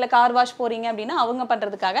ஷோரூம் போகிறீங்க இல்லை கார் வாஷ் போகிறீங்க அப்படின்னா அவங்க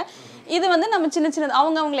பண்ணுறதுக்காக. இது வந்து நம்ம சின்ன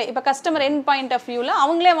அவங்களே இப்போ கஸ்டமர் எண்ட் பாயிண்ட் ஆஃப் வியூவில்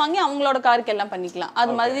அவங்களே வாங்கி அவங்களோட காருக்கு எல்லாம் பண்ணிக்கலாம்.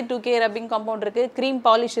 அது மாதிரி 2K ரப்பிங் காம்பவுண்ட் இருக்குது, க்ரீம்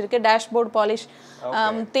பாலிஷ் இருக்குது, டேஷ்போர்ட் பாலிஷ்,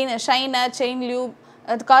 ஷைனர், செயின் லியூப்,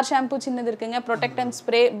 அது கார் ஷாம்பு சின்னது இருக்குங்க, protectant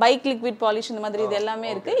spray, bike liquid polish இந்த மாதிரி இது எல்லாமே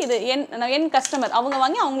இருக்குது. இது என் கஸ்டமர் அவங்க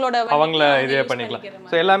வாங்கி அவங்கள இதே பண்ணிக்கலாம்.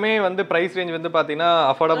 ஸோ எல்லாமே வந்து ப்ரைஸ் ரேஞ்ச் வந்து பார்த்தீங்கன்னா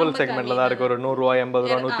அஃபோர்டபுள் செக்மெண்ட்டில் தான் இருக்குது. ஒரு 100 ரூபா, 80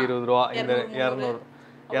 ரூபா, 120 ரூபா, இந்த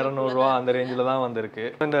 200 ரூபா அந்த ரேஞ்சில் தான் வந்திருக்கு.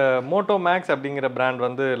 இந்த மோட்டோ மேக்ஸ் அப்படிங்கிற பிராண்ட்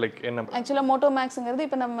வந்து லைக் என்ன? ஆக்சுவலாக மோட்டோ மேக்ஸுங்கிறது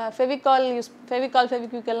இப்போ நம்ம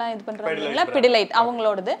ஃபெவிக்விக் எல்லாம் இது பண்ணுறாங்க பிடிலைட்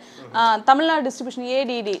அவங்களோடது. தமிழ்நாடு டிஸ்ட்ரிபியூஷன்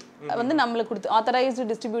ADD வந்து நம்மளுக்கு கொடுத்து ஆத்தரைஸ்டு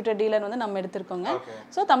டிஸ்ட்ரிபியூட்டர் டீலர் வந்து நம்ம எடுத்திருக்கோங்க.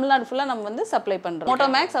 ஸோ தமிழ்நாடு ஃபுல்லாக நம்ம வந்து சப்ளை பண்ணுறோம். Moto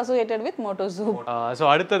maths associated with மோட்டோசூப். So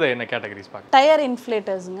அடுத்தது என்ன கேட்டகரிஸ் பார்க்க? டயர்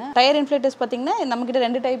இன்ஃப்ளேட்டர்ஸுங்க. டயர் இன்ஃப்ளேட்டர்ஸ் பார்த்தீங்கன்னா நம்மக்கிட்ட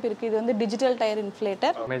 2 டைப் இருக்குது. இது வந்து டிஜிட்டல் டயர்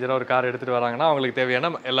இன்ஃப்ளேட்டர். மேஜராக ஒரு கார் எடுத்துகிட்டு வராங்கன்னா அவங்களுக்கு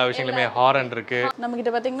தேவையான எல்லா விஷயங்களுமே ஹாரன் இருக்குது.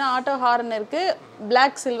 நம்மக்கிட்ட பார்த்தீங்கன்னா ஆட்டோ ஹார்ன் இருக்கு,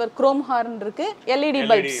 பிளாக் சில்வர் குரோம் ஹார்ன் இருக்கு, LED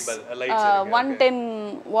பல்ப்ஸ் 110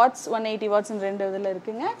 வாட்ஸ் 180 வாட்ஸ் ரெண்டு இதுல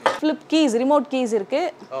இருக்குங்க. ஃபிளிப் கீஸ், ரிமோட் கீஸ் இருக்கு.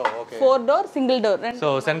 4 door single door. So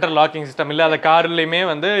central locking system இல்லாத கார்லயுமே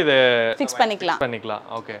வந்து இது ஃபிக்ஸ் பண்ணிக்கலாம்.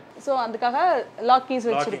 ஓகே. சோ அதுக்காக லாக் கீஸ்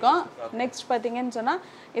வச்சிருக்கோம். நெக்ஸ்ட் பாத்தீங்கன்னு சொன்னா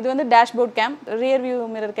இது வந்து dashboard game, rear view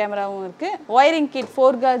mirror கேமராவும் இருக்கு. வயரிங் கிட்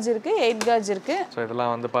 4 காஜ் இருக்கு, 8 காஜ் இருக்கு. ஸோ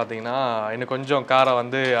இதெல்லாம் வந்து பார்த்தீங்கன்னா இன்னும் கொஞ்சம் காரை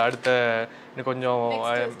வந்து அடுத்த இன்னும் கொஞ்சம்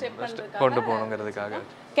கொண்டு போகணுங்கிறதுக்காக.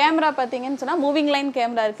 கேமரா பார்த்தீங்கன்னு சொன்னால் மூவிங் லைன்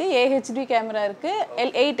கேமரா இருக்குது, ஏஹெச்டி கேமரா இருக்குது,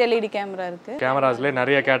 8 எல்இடி கேமரா இருக்குது. கேமராஸ்லேயே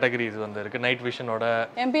நிறைய கேட்டகரிஸ் வந்து இருக்குது. நைட் விஷனோட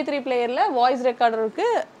MP3 பிளேயரில் வாய்ஸ் ரெக்கார்டர்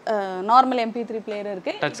இருக்குது, நார்மல் MP3 பிளேயர்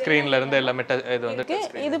இருக்குது. டச் ஸ்க்ரீனில் இருந்து எல்லாமே இது வந்து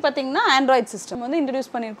இது பார்த்தீங்கன்னா ஆண்ட்ராய்ட் சிஸ்டம் வந்து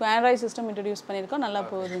இன்ட்ரடியூஸ் பண்ணியிருக்கோம். ஆண்ட்ராய்ட் சிஸ்டம் இன்ட்ரடியூஸ் பண்ணியிருக்கோம், நல்லா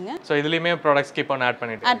போகுதுங்க. ஸோ இதுலேயுமே ப்ராடக்ட்ஸ் கீப் ஆன் ஆட்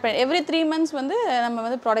பண்ணிட்டு எவ்ரி 3 months வந்து நம்ம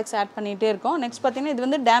வந்து ப்ராடக்ட்ஸ் ஆட் பண்ணிகிட்டே இருக்கோம். நெக்ஸ்ட் பார்த்தீங்கன்னா இது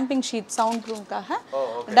வந்து டேம்பிங் ஷீட், சவுண்ட் ப்ரூஃப்காக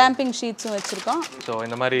டேம்பிங் ஷீட்ஸும் வச்சுருக்கோம். ஸோ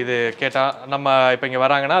இந்த மாதிரி இது கேட்டால் நம்ம இப்போ இங்கே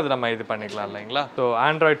வராங்கன்னா அது நம்ம இது பண்ணிக்கலாம் இல்லைங்களா? ஸோ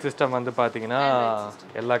ஆண்ட்ராய்ட் சிஸ்டம் வந்து பார்த்தீங்கன்னா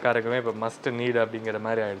எல்லா காருக்குமே இப்போ மஸ்ட் நீட் அப்படிங்கிற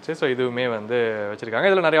மாதிரி ஆயிடுச்சு. ஸோ இதுவுமே வந்து வச்சிருக்காங்க.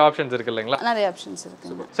 இதில் நிறைய ஆப்ஷன்ஸ் இருக்கு இல்லைங்களா? நிறைய ஆப்ஷன்ஸ்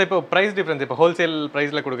இருக்குங்க. ஸோ இப்போ ப்ரைஸ் டிஃப்ரென்ஸ், இப்போ ஹோல்சேல்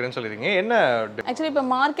ப்ரைஸில் கொடுக்குறேன்னு சொல்லியிருக்கீங்க, என்ன? ஆக்சுவலி இப்போ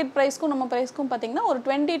மார்க்கெட் ப்ரைஸ்க்கும் நம்ம ப்ரைஸ்க்கும் பார்த்தீங்கன்னா ஒரு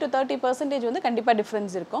 20 to 30% வந்து கண்டிப்பாக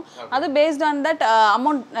டிஃப்ரென்ஸ் இருக்கும். அது பேஸ்ட் ஆன் தட்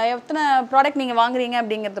அமௌண்ட், எத்தனை ப்ராடக்ட் நீங்கள் வாங்குறீங்க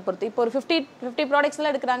அப்படிங்கிறத பொறுத்து. இப்போ ஒரு 50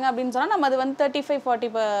 ப்ராடக்ட்ஸ்லாம் எடுக்கிறாங்க அப்படின்னு சொன்னால் நம்ம அது வந்து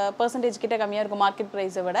 35-40% கிட்ட கம்மியாக இருக்கும் மார்க்கெட்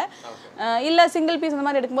ப்ரைஸை விட. இல்லை சிங்கிள் பீஸ் இந்த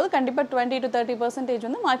மாதிரி எடுக்கும்போது கண்டிப்பாக 20 to 30%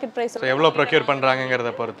 வந்து மார்க்கெட் ப்ரைஸ். எவ்வளோ ப்ரொக்யூர்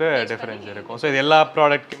பண்ணுறாங்கிறத பொறுத்து டிஃபரன்ஸ் இருக்கும். ஸோ இது எல்லா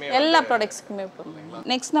ப்ராடக்ட்ஸுக்குமே போகும்.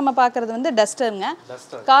 நெக்ஸ்ட் நம்ம பார்க்குறது வந்து டஸ்டருங்க.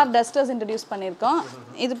 கார் டஸ்டர்ஸ் இன்ட்ரடியூஸ் பண்ணியிருக்கோம்.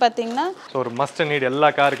 இது பார்த்தீங்கன்னா ஒரு மஸ்ட் நீட் எல்லா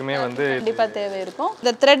காருக்குமே வந்து கண்டிப்பாக தேவை இருக்கும்.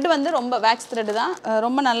 இந்த த்ரெட் வந்து ரொம்ப வேக்ஸ் த்ரெட் தான்,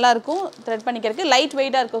 ரொம்ப நல்லா இருக்கும் த்ரெட் பண்ணிக்கிறதுக்கு, லைட்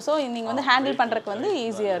வெயிட்டாக இருக்கும். ஸோ நீங்கள் வந்து ஹேண்டில் பண்ணுறதுக்கு வந்து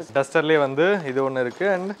ஈஸியாக இருக்கும். டஸ்டர்லேயே வந்து இது ஒன்று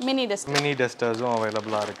இருக்குது அண்ட் மினி டஸ்டர்ஸும்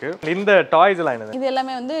அவைலபிளாக இருக்குது. இந்த டாய்ஸ் எல்லாம் என்னது? இது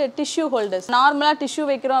எல்லாமே வந்து டிஷ்யூ ஹோல்டர்ஸ். நார்மலாக டிஷ்யூ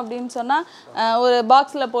வைக்கிறோம் அப்படின்னு சொன்னால் ஒரு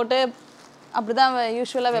பாக்ஸில் போட்டு அப்படி தான்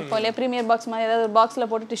யூஸ்வலாக வைப்போம் இல்லையா, ப்ரீமியர் பாக்ஸ் மாதிரி ஏதாவது ஒரு பாக்ஸில்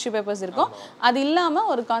போட்டு டிஷ்யூ பேப்பர்ஸ் இருக்கும். அது இல்லாமல்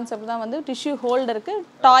ஒரு கான்செப்ட் தான் வந்து டிஷ்யூ ஹோல்டருக்கு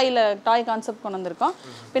டாய் கான்செப்ட் கொண்டு வந்திருக்கோம்.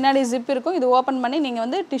 பின்னாடி ஜிப் இருக்கும், இது ஓப்பன் பண்ணி நீங்கள்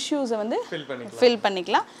வந்து டிஷ்யூஸை வந்து ஃபில்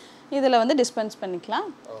பண்ணிக்கலாம். இதில் வந்து டிஸ்பென்ஸ் பண்ணிக்கலாம்.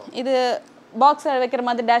 இது பாக்ஸ் வைக்கிற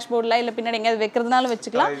மாதிரி டேஷ்போர்டில் இல்லை பின்னாடி எங்கேயாவது வைக்கிறதுனாலும்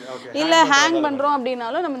வச்சுக்கலாம். இல்லை ஹேங் பண்ணுறோம்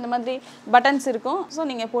அப்படின்னாலும் நம்ம இந்த மாதிரி பட்டன்ஸ் இருக்கும். ஸோ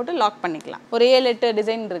நீங்கள் போட்டு லாக் பண்ணிக்கலாம். ஒரு 7-8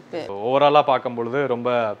 டிசைன் இருக்குது. ஓவராலாக பார்க்கும்பொழுது ரொம்ப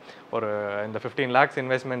ஒரு இந்த 15 lakhs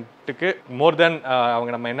இன்வெஸ்ட்மெண்ட்டுக்கு மோர் தென்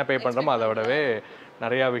அவங்க நம்ம என்ன பே பண்ணுறோமோ அதை விடவே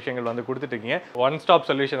நிறையா விஷயங்கள் வந்து கொடுத்துட்ருக்கீங்க. ஒன் ஸ்டாப்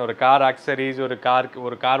சொல்யூஷன், ஒரு கார் ஆக்சரிஸ்,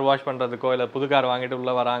 ஒரு கார் வாஷ் பண்ணுறதுக்கோ இல்லை புது கார் வாங்கிட்டு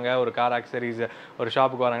உள்ளே வராங்க, ஒரு கார் ஆக்சரிஸ் ஒரு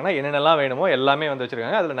ஷாப்புக்கு வராங்கன்னா என்னென்னலாம் வேணுமோ எல்லாமே வந்து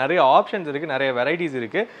வச்சுருக்காங்க. அதில் நிறைய ஆப்ஷன்ஸ் இருக்குது, நிறைய வெரைட்டிஸ்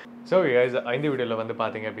இருக்குது. ஸோ இந்த வீடியோவில் வந்து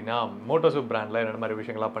பார்த்தீங்க அப்படின்னா மோட்டோசூப் பிராண்டில் என்ன மாதிரி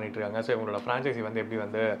விஷயங்கள்லாம் பண்ணிட்டு இருக்காங்க. ஸோ இவங்களோட ஃப்ரான்ச்சைசி வந்து எப்படி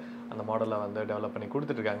வந்து அந்த மாடலில் வந்து டெவலப் பண்ணி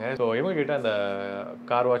கொடுத்துட்ருக்காங்க. ஸோ இவங்ககிட்ட அந்த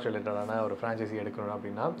கார் வாஷ் ரிலேட்டடான ஒரு ஃப்ரான்ச்சைசி எடுக்கணும்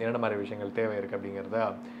அப்படின்னா என்னென்ன மாதிரி விஷயங்கள் தேவை இருக்குது அப்படிங்கிறத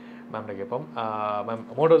மேம்கிட்ட கேட்போம். மேம்,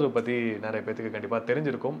 மோட்டோசூப் பற்றி நிறைய பேருக்கு கண்டிப்பாக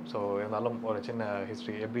தெரிஞ்சிருக்கும். ஸோ இருந்தாலும் ஒரு சின்ன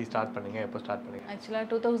ஹிஸ்ட்ரி, எப்படி ஸ்டார்ட் பண்ணீங்க, எப்போ ஸ்டார்ட் பண்ணீங்க? ஆக்சுவலாக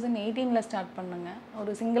 2018 ஸ்டார்ட் பண்ணுங்க.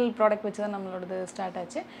 ஒரு சிங்கிள் ப்ராடக்ட் வச்சு தான் நம்மளோடது ஸ்டார்ட்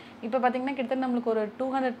ஆச்சு. இப்போ பார்த்தீங்கன்னா கிட்டத்தட்ட நம்மளுக்கு ஒரு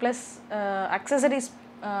 200+ அக்சசரிஸ்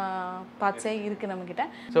பார்ட்ஸே இருக்குது நம்மக்கிட்ட.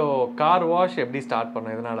 ஸோ கார் வாஷ் எப்படி ஸ்டார்ட்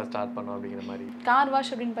பண்ணோம், எதனால் ஸ்டார்ட் பண்ணோம் அப்படிங்கிற மாதிரி? கார்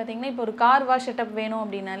வாஷ் அப்படின்னு பார்த்தீங்கன்னா இப்போ ஒரு கார் வாஷ் செட்டப் வேணும்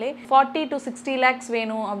அப்படின்னாலே 40 to 60 lakhs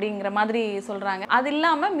வேணும் அப்படிங்கிற மாதிரி சொல்கிறாங்க. அது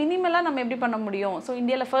இல்லாமல் மினிமலாக நம்ம எப்படி பண்ண முடியும்? ஸோ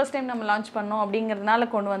இந்தியாவில் ஃபர்ஸ்ட் டைம் நம்ம லான்ச் பண்ணோம் அப்படிங்கிறதுனால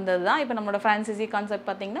கொண்டு வந்தது தான். இப்போ நம்மளோட ஃப்ரான்ச்சைசி கான்செப்ட்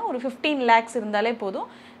பார்த்தீங்கன்னா ஒரு 15 lakhs இருந்தாலே போதும்,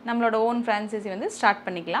 நம்மளோட ஓன் ஃப்ரான்ச்சைசி வந்து ஸ்டார்ட்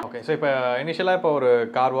பண்ணிக்கலாம். ஓகே. ஸோ இப்போ இனிஷியலாக இப்போ ஒரு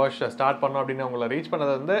கார் வாஷ் ஸ்டார்ட் பண்ணோம் அப்படின்னு உங்களை ரீச்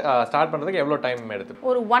பண்ணது வந்து ஸ்டார்ட் பண்ணுறதுக்கு எவ்வளோ டைம் எடுத்து?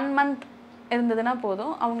 ஒரு 1 month இருந்ததுன்னா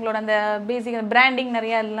போதும். அவங்களோட அந்த பேசிக் பிராண்டிங்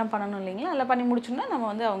நிறையா எல்லாம் பண்ணணும் இல்லைங்களா, அதெல்லாம் பண்ணி முடிச்சோம்னா நம்ம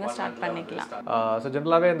வந்து அவங்க ஸ்டார்ட் பண்ணிக்கலாம். ஸோ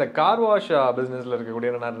ஜென்ரலாகவே இந்த கார் வாஷ் பிஸ்னஸில்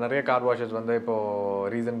இருக்கக்கூடிய நிறைய கார் வாஷஸ் வந்து இப்போது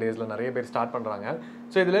ரீசன்ட் டேஸில் நிறைய பேர் ஸ்டார்ட் பண்ணுறாங்க.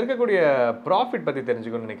 ஸோ இதில் இருக்கக்கூடிய ப்ராஃபிட் பற்றி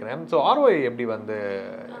தெரிஞ்சுக்கணும்னு நினைக்கிறேன். ஸோ ROI எப்படி வந்து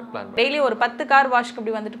பிளான்? டெய்லி ஒரு 10 கார் வாஷ்க்கு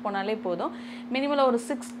அப்படி வந்துட்டு போனாலே போதும். மினிமம் ஒரு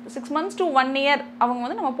 6 months to 1 year அவங்க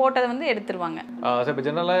வந்து நம்ம போட்டதை வந்து எடுத்துருவாங்க. ஸோ இப்போ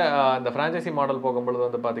ஜென்ரலாக இந்த ஃப்ரான்ச்சைசி மாடல் போகும்பொழுது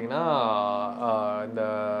வந்து பார்த்தீங்கன்னா இந்த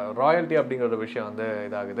ராயல்ட்டி அப்படிங்கிற ஒரு விஷயம் வந்து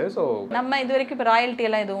இதாகுது. ஸோ நம்ம இது வரைக்கும் இப்போ ராயல்ட்டி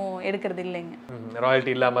எல்லாம் எதுவும் எடுக்கிறது இல்லைங்க.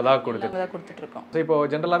 ராயல்ட்டி இல்லாமல் தான் கொடுத்துட்டு இருக்கோம். ஸோ இப்போ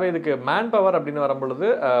ஜென்ரலாகவே இதுக்கு மேன் பவர் அப்படின்னு வரும்பொழுது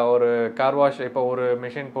ஒரு கார் வாஷ் இப்போ ஒரு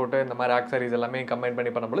மிஷின் போட்டு இந்த மாதிரி ஆக்சரிஸ் எல்லாமே கம்பைன்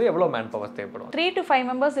பண்ணி பண்ணும்போது எவ்வளோ மேன் பவர்ஸ் தேவைப்படும்? 3 to 5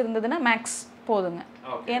 members இருந்ததுன்னா மேக்ஸ் போதுங்க.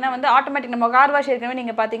 ஏன்னா வந்து ஆட்டோமேட்டிக் நம்ம கார் வாஷ் ஏற்கனவே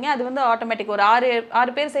நீங்கள் பார்த்தீங்க, அது வந்து ஆட்டோமேட்டிக் ஒரு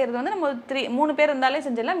 6 பேர் செய்கிறது வந்து நம்ம 3 பேர் இருந்தாலே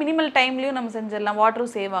செஞ்சிடலாம். மினிமல் டைம்லையும் நம்ம செஞ்சிடலாம்,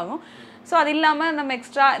 வாட்டரும் சேவ் ஆகும். ஸோ அது இல்லாமல் நம்ம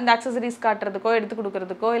எக்ஸ்ட்ரா இந்த அக்சசரிஸ் காட்டுறதுக்கோ எடுத்து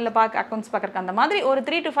கொடுக்குறதுக்கோ இல்லை அக்கௌண்ட்ஸ் பார்க்குறக்கு அந்த மாதிரி ஒரு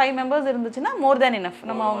 3 to 5 members இருந்துச்சுன்னா மோர் தேன் இனஃப்,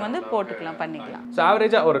 நம்ம அவங்க வந்து போட்டுக்கலாம், பண்ணிக்கலாம். ஸோ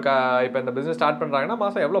ஆவரேஜாக ஒரு இப்போ இந்த பிஸ்னஸ் ஸ்டார்ட் பண்ணுறாங்கன்னா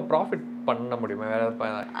மாதம் எவ்வளோ ப்ராஃபிட் பண்ண முடியுமா?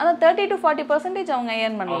 அதான் 30 to 40% அவங்க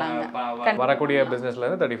ஏர்ன் பண்ணலாங்க. வரக்கூடிய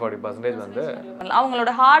பிஸ்னஸ்லேருந்து 30-40% வந்து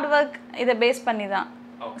அவங்களோட ஹார்ட் ஒர்க் இதை பேஸ் பண்ணி தான்.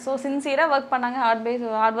 ஸோ சின்சியராக ஒர்க் பண்ணாங்க,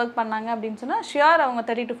 ஹார்ட் ஒர்க் பண்ணாங்க அப்படின்னு சொன்னால் ஷியோர் அவங்க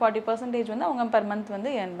 30 to 40% வந்து அவங்க பெர் மந்த்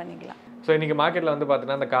வந்து ஏர்ன் பண்ணிக்கலாம். ஸோ இன்றைக்கி மார்க்கெட்டில் வந்து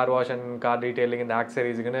பார்த்தீங்கன்னா இந்த car wash and car detailing, இந்த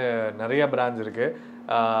ஆக்சரிஸுக்குன்னு நிறைய பிராண்ட்ஸ் இருக்குது.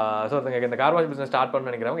 ஸோ இந்த கார் வாஷ் பிஸ்னஸ் ஸ்டார்ட் பண்ண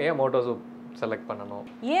நினைக்கிறவங்க ஏன் மோட்டோசூப் செலக்ட் பண்ணணும்?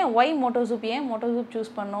 ஏன் ஒய் மோட்டோசூப்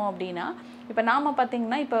சூஸ் பண்ணோம் அப்படின்னா, இப்போ நாம்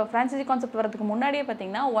பார்த்தீங்கன்னா இப்போ ஃப்ரான்ச்சைசி கான்செப்ட் வரதுக்கு முன்னாடியே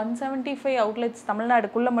பார்த்தீங்கன்னா 175 அவுட்லெட்ஸ்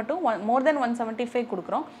தமிழ்நாடுக்குள்ளே மட்டும் மோர் தென் 175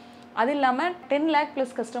 கொடுக்குறோம். அது இல்லாமல் 10 lakh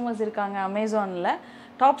ப்ளஸ் கஸ்டமர்ஸ் இருக்காங்க அமேசானில்.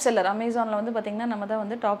 டாப் செல்லர் அமேசானில் வந்து பார்த்திங்கன்னா நம்ம தான்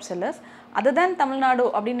வந்து டாப் செல்லர்ஸ். அதுதான் தமிழ்நாடு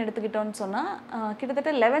அப்படின்னு எடுத்துக்கிட்டோன்னு சொன்னால்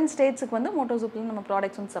கிட்டத்தட்ட 11 ஸ்டேட்ஸுக்கு வந்து மோட்டோசூப்பில் நம்ம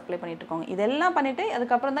ப்ராடக்ட்ஸ் வந்து சப்ளை பண்ணிகிட்ருக்கோம். இதெல்லாம் பண்ணிவிட்டு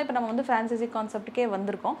அதுக்கப்புறம் தான் இப்போ நம்ம வந்து ஃப்ரான்ச்சைசி கான்செப்ட்டுக்கே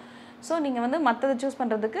வந்திருக்கோம். ஸோ நீங்கள் வந்து மற்றதை சூஸ்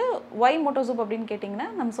பண்ணுறதுக்கு ஒய் மோட்டோசூப் அப்படின்னு கேட்டிங்கன்னா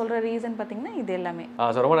நம்ம சொல்கிற ரீசன் பார்த்தீங்கன்னா இது எல்லாமே.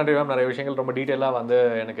 ஸோ ரொம்ப நன்றி மேம். நிறைய விஷயங்கள் ரொம்ப டீட்டெயிலாக வந்து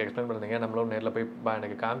எனக்கு எக்ஸ்பிளைன் பண்ணிருந்தீங்க. நம்மளும் நேரில் போய்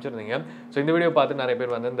எனக்கு காமிச்சிருந்தீங்க. ஸோ இந்த வீடியோ பார்த்து நிறைய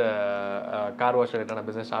பேர் வந்து இந்த கார் வாஷ் ரிலேட்டடான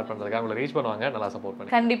பிஸ்னஸ் ஸ்டார்ட் பண்ணுறதுக்காக உங்களை ரீச் பண்ணுவாங்க. நல்லா சப்போர்ட்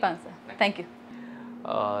பண்ணி. கண்டிப்பாங்க சார். தேங்க்யூ.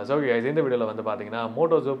 ஸோ கைஸ், இந்த வீடியோவில் வந்து பார்த்தீங்கன்னா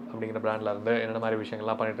மோட்டோசூப் அப்படிங்கிற பிராண்டில் இருந்து என்னென்ன மாதிரி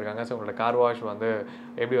விஷயங்கள்லாம் பண்ணிட்டு இருக்காங்க. ஸோ உங்களோட கார் வாஷ் வந்து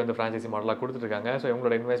எப்படி வந்து ஃப்ரான்ச்சைசி மாடலாக கொடுத்துட்ருக்காங்க. ஸோ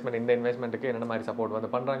இவங்களோட இந்த இன்வெஸ்ட்மெண்ட்டுக்கு என்னென்ன மாதிரி சப்போர்ட்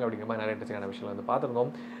வந்து பண்ணுறாங்க அப்படிங்கிற மாதிரி நிறைய இன்ட்ரெஸ்டிங்கான விஷயங்கள் வந்து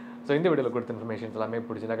பார்த்துருந்தோம். ஸோ இந்த வீடியோவில் கொடுத்த இன்ஃபர்மேஷன்ஸ் எல்லாமே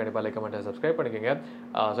பிடிச்சிருந்தா கண்டிப்பாக லைக் கமெண்ட் சப்ஸ்கிரைப் பண்ணிக்கோங்க.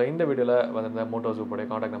 ஸோ இந்த வீடியோவில் வந்து மோட்டோசூப்போட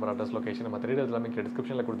காண்டாக்ட் நம்பர், அட்ரஸ், லொகேஷன் நம்ம டீடைல்ஸ் எல்லாமே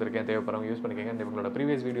டிஸ்கிரிப்ஷனில் கொடுத்துருக்கேன். தேவைப்படுறவங்க யூஸ் பண்ணிக்கோங்க. இந்த இவங்களோட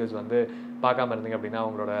ப்ரீவியஸ் வீடியோஸ் வந்து பார்க்காம இருந்தீங்க அப்படின்னா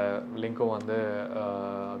அவங்களோட லிங்க்கும் வந்து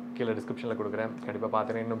கீழே டிஸ்கிரிப்ஷனில் கொடுக்குறேன். கண்டிப்பாக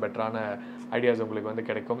பார்த்தீங்கன்னா இன்னும் பெட்டரான ஐடியாஸ் உங்களுக்கு வந்து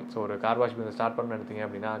கிடைக்கும். ஸோ ஒரு கார் வாஷ் பிஸ்னஸ் ஸ்டார்ட் பண்ண எடுத்தீங்க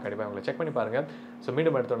அப்படின்னா கண்டிப்பாக உங்களை செக் பண்ணி பாருங்கள். ஸோ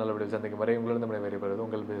மீண்டும் அடுத்த நல்ல வீடியோ சந்திக்கும் வரை உங்களிடம் வேறு பெறுவது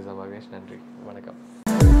உங்கள் பிஸ்னஸ் சமாவேஷ். நன்றி, வணக்கம்.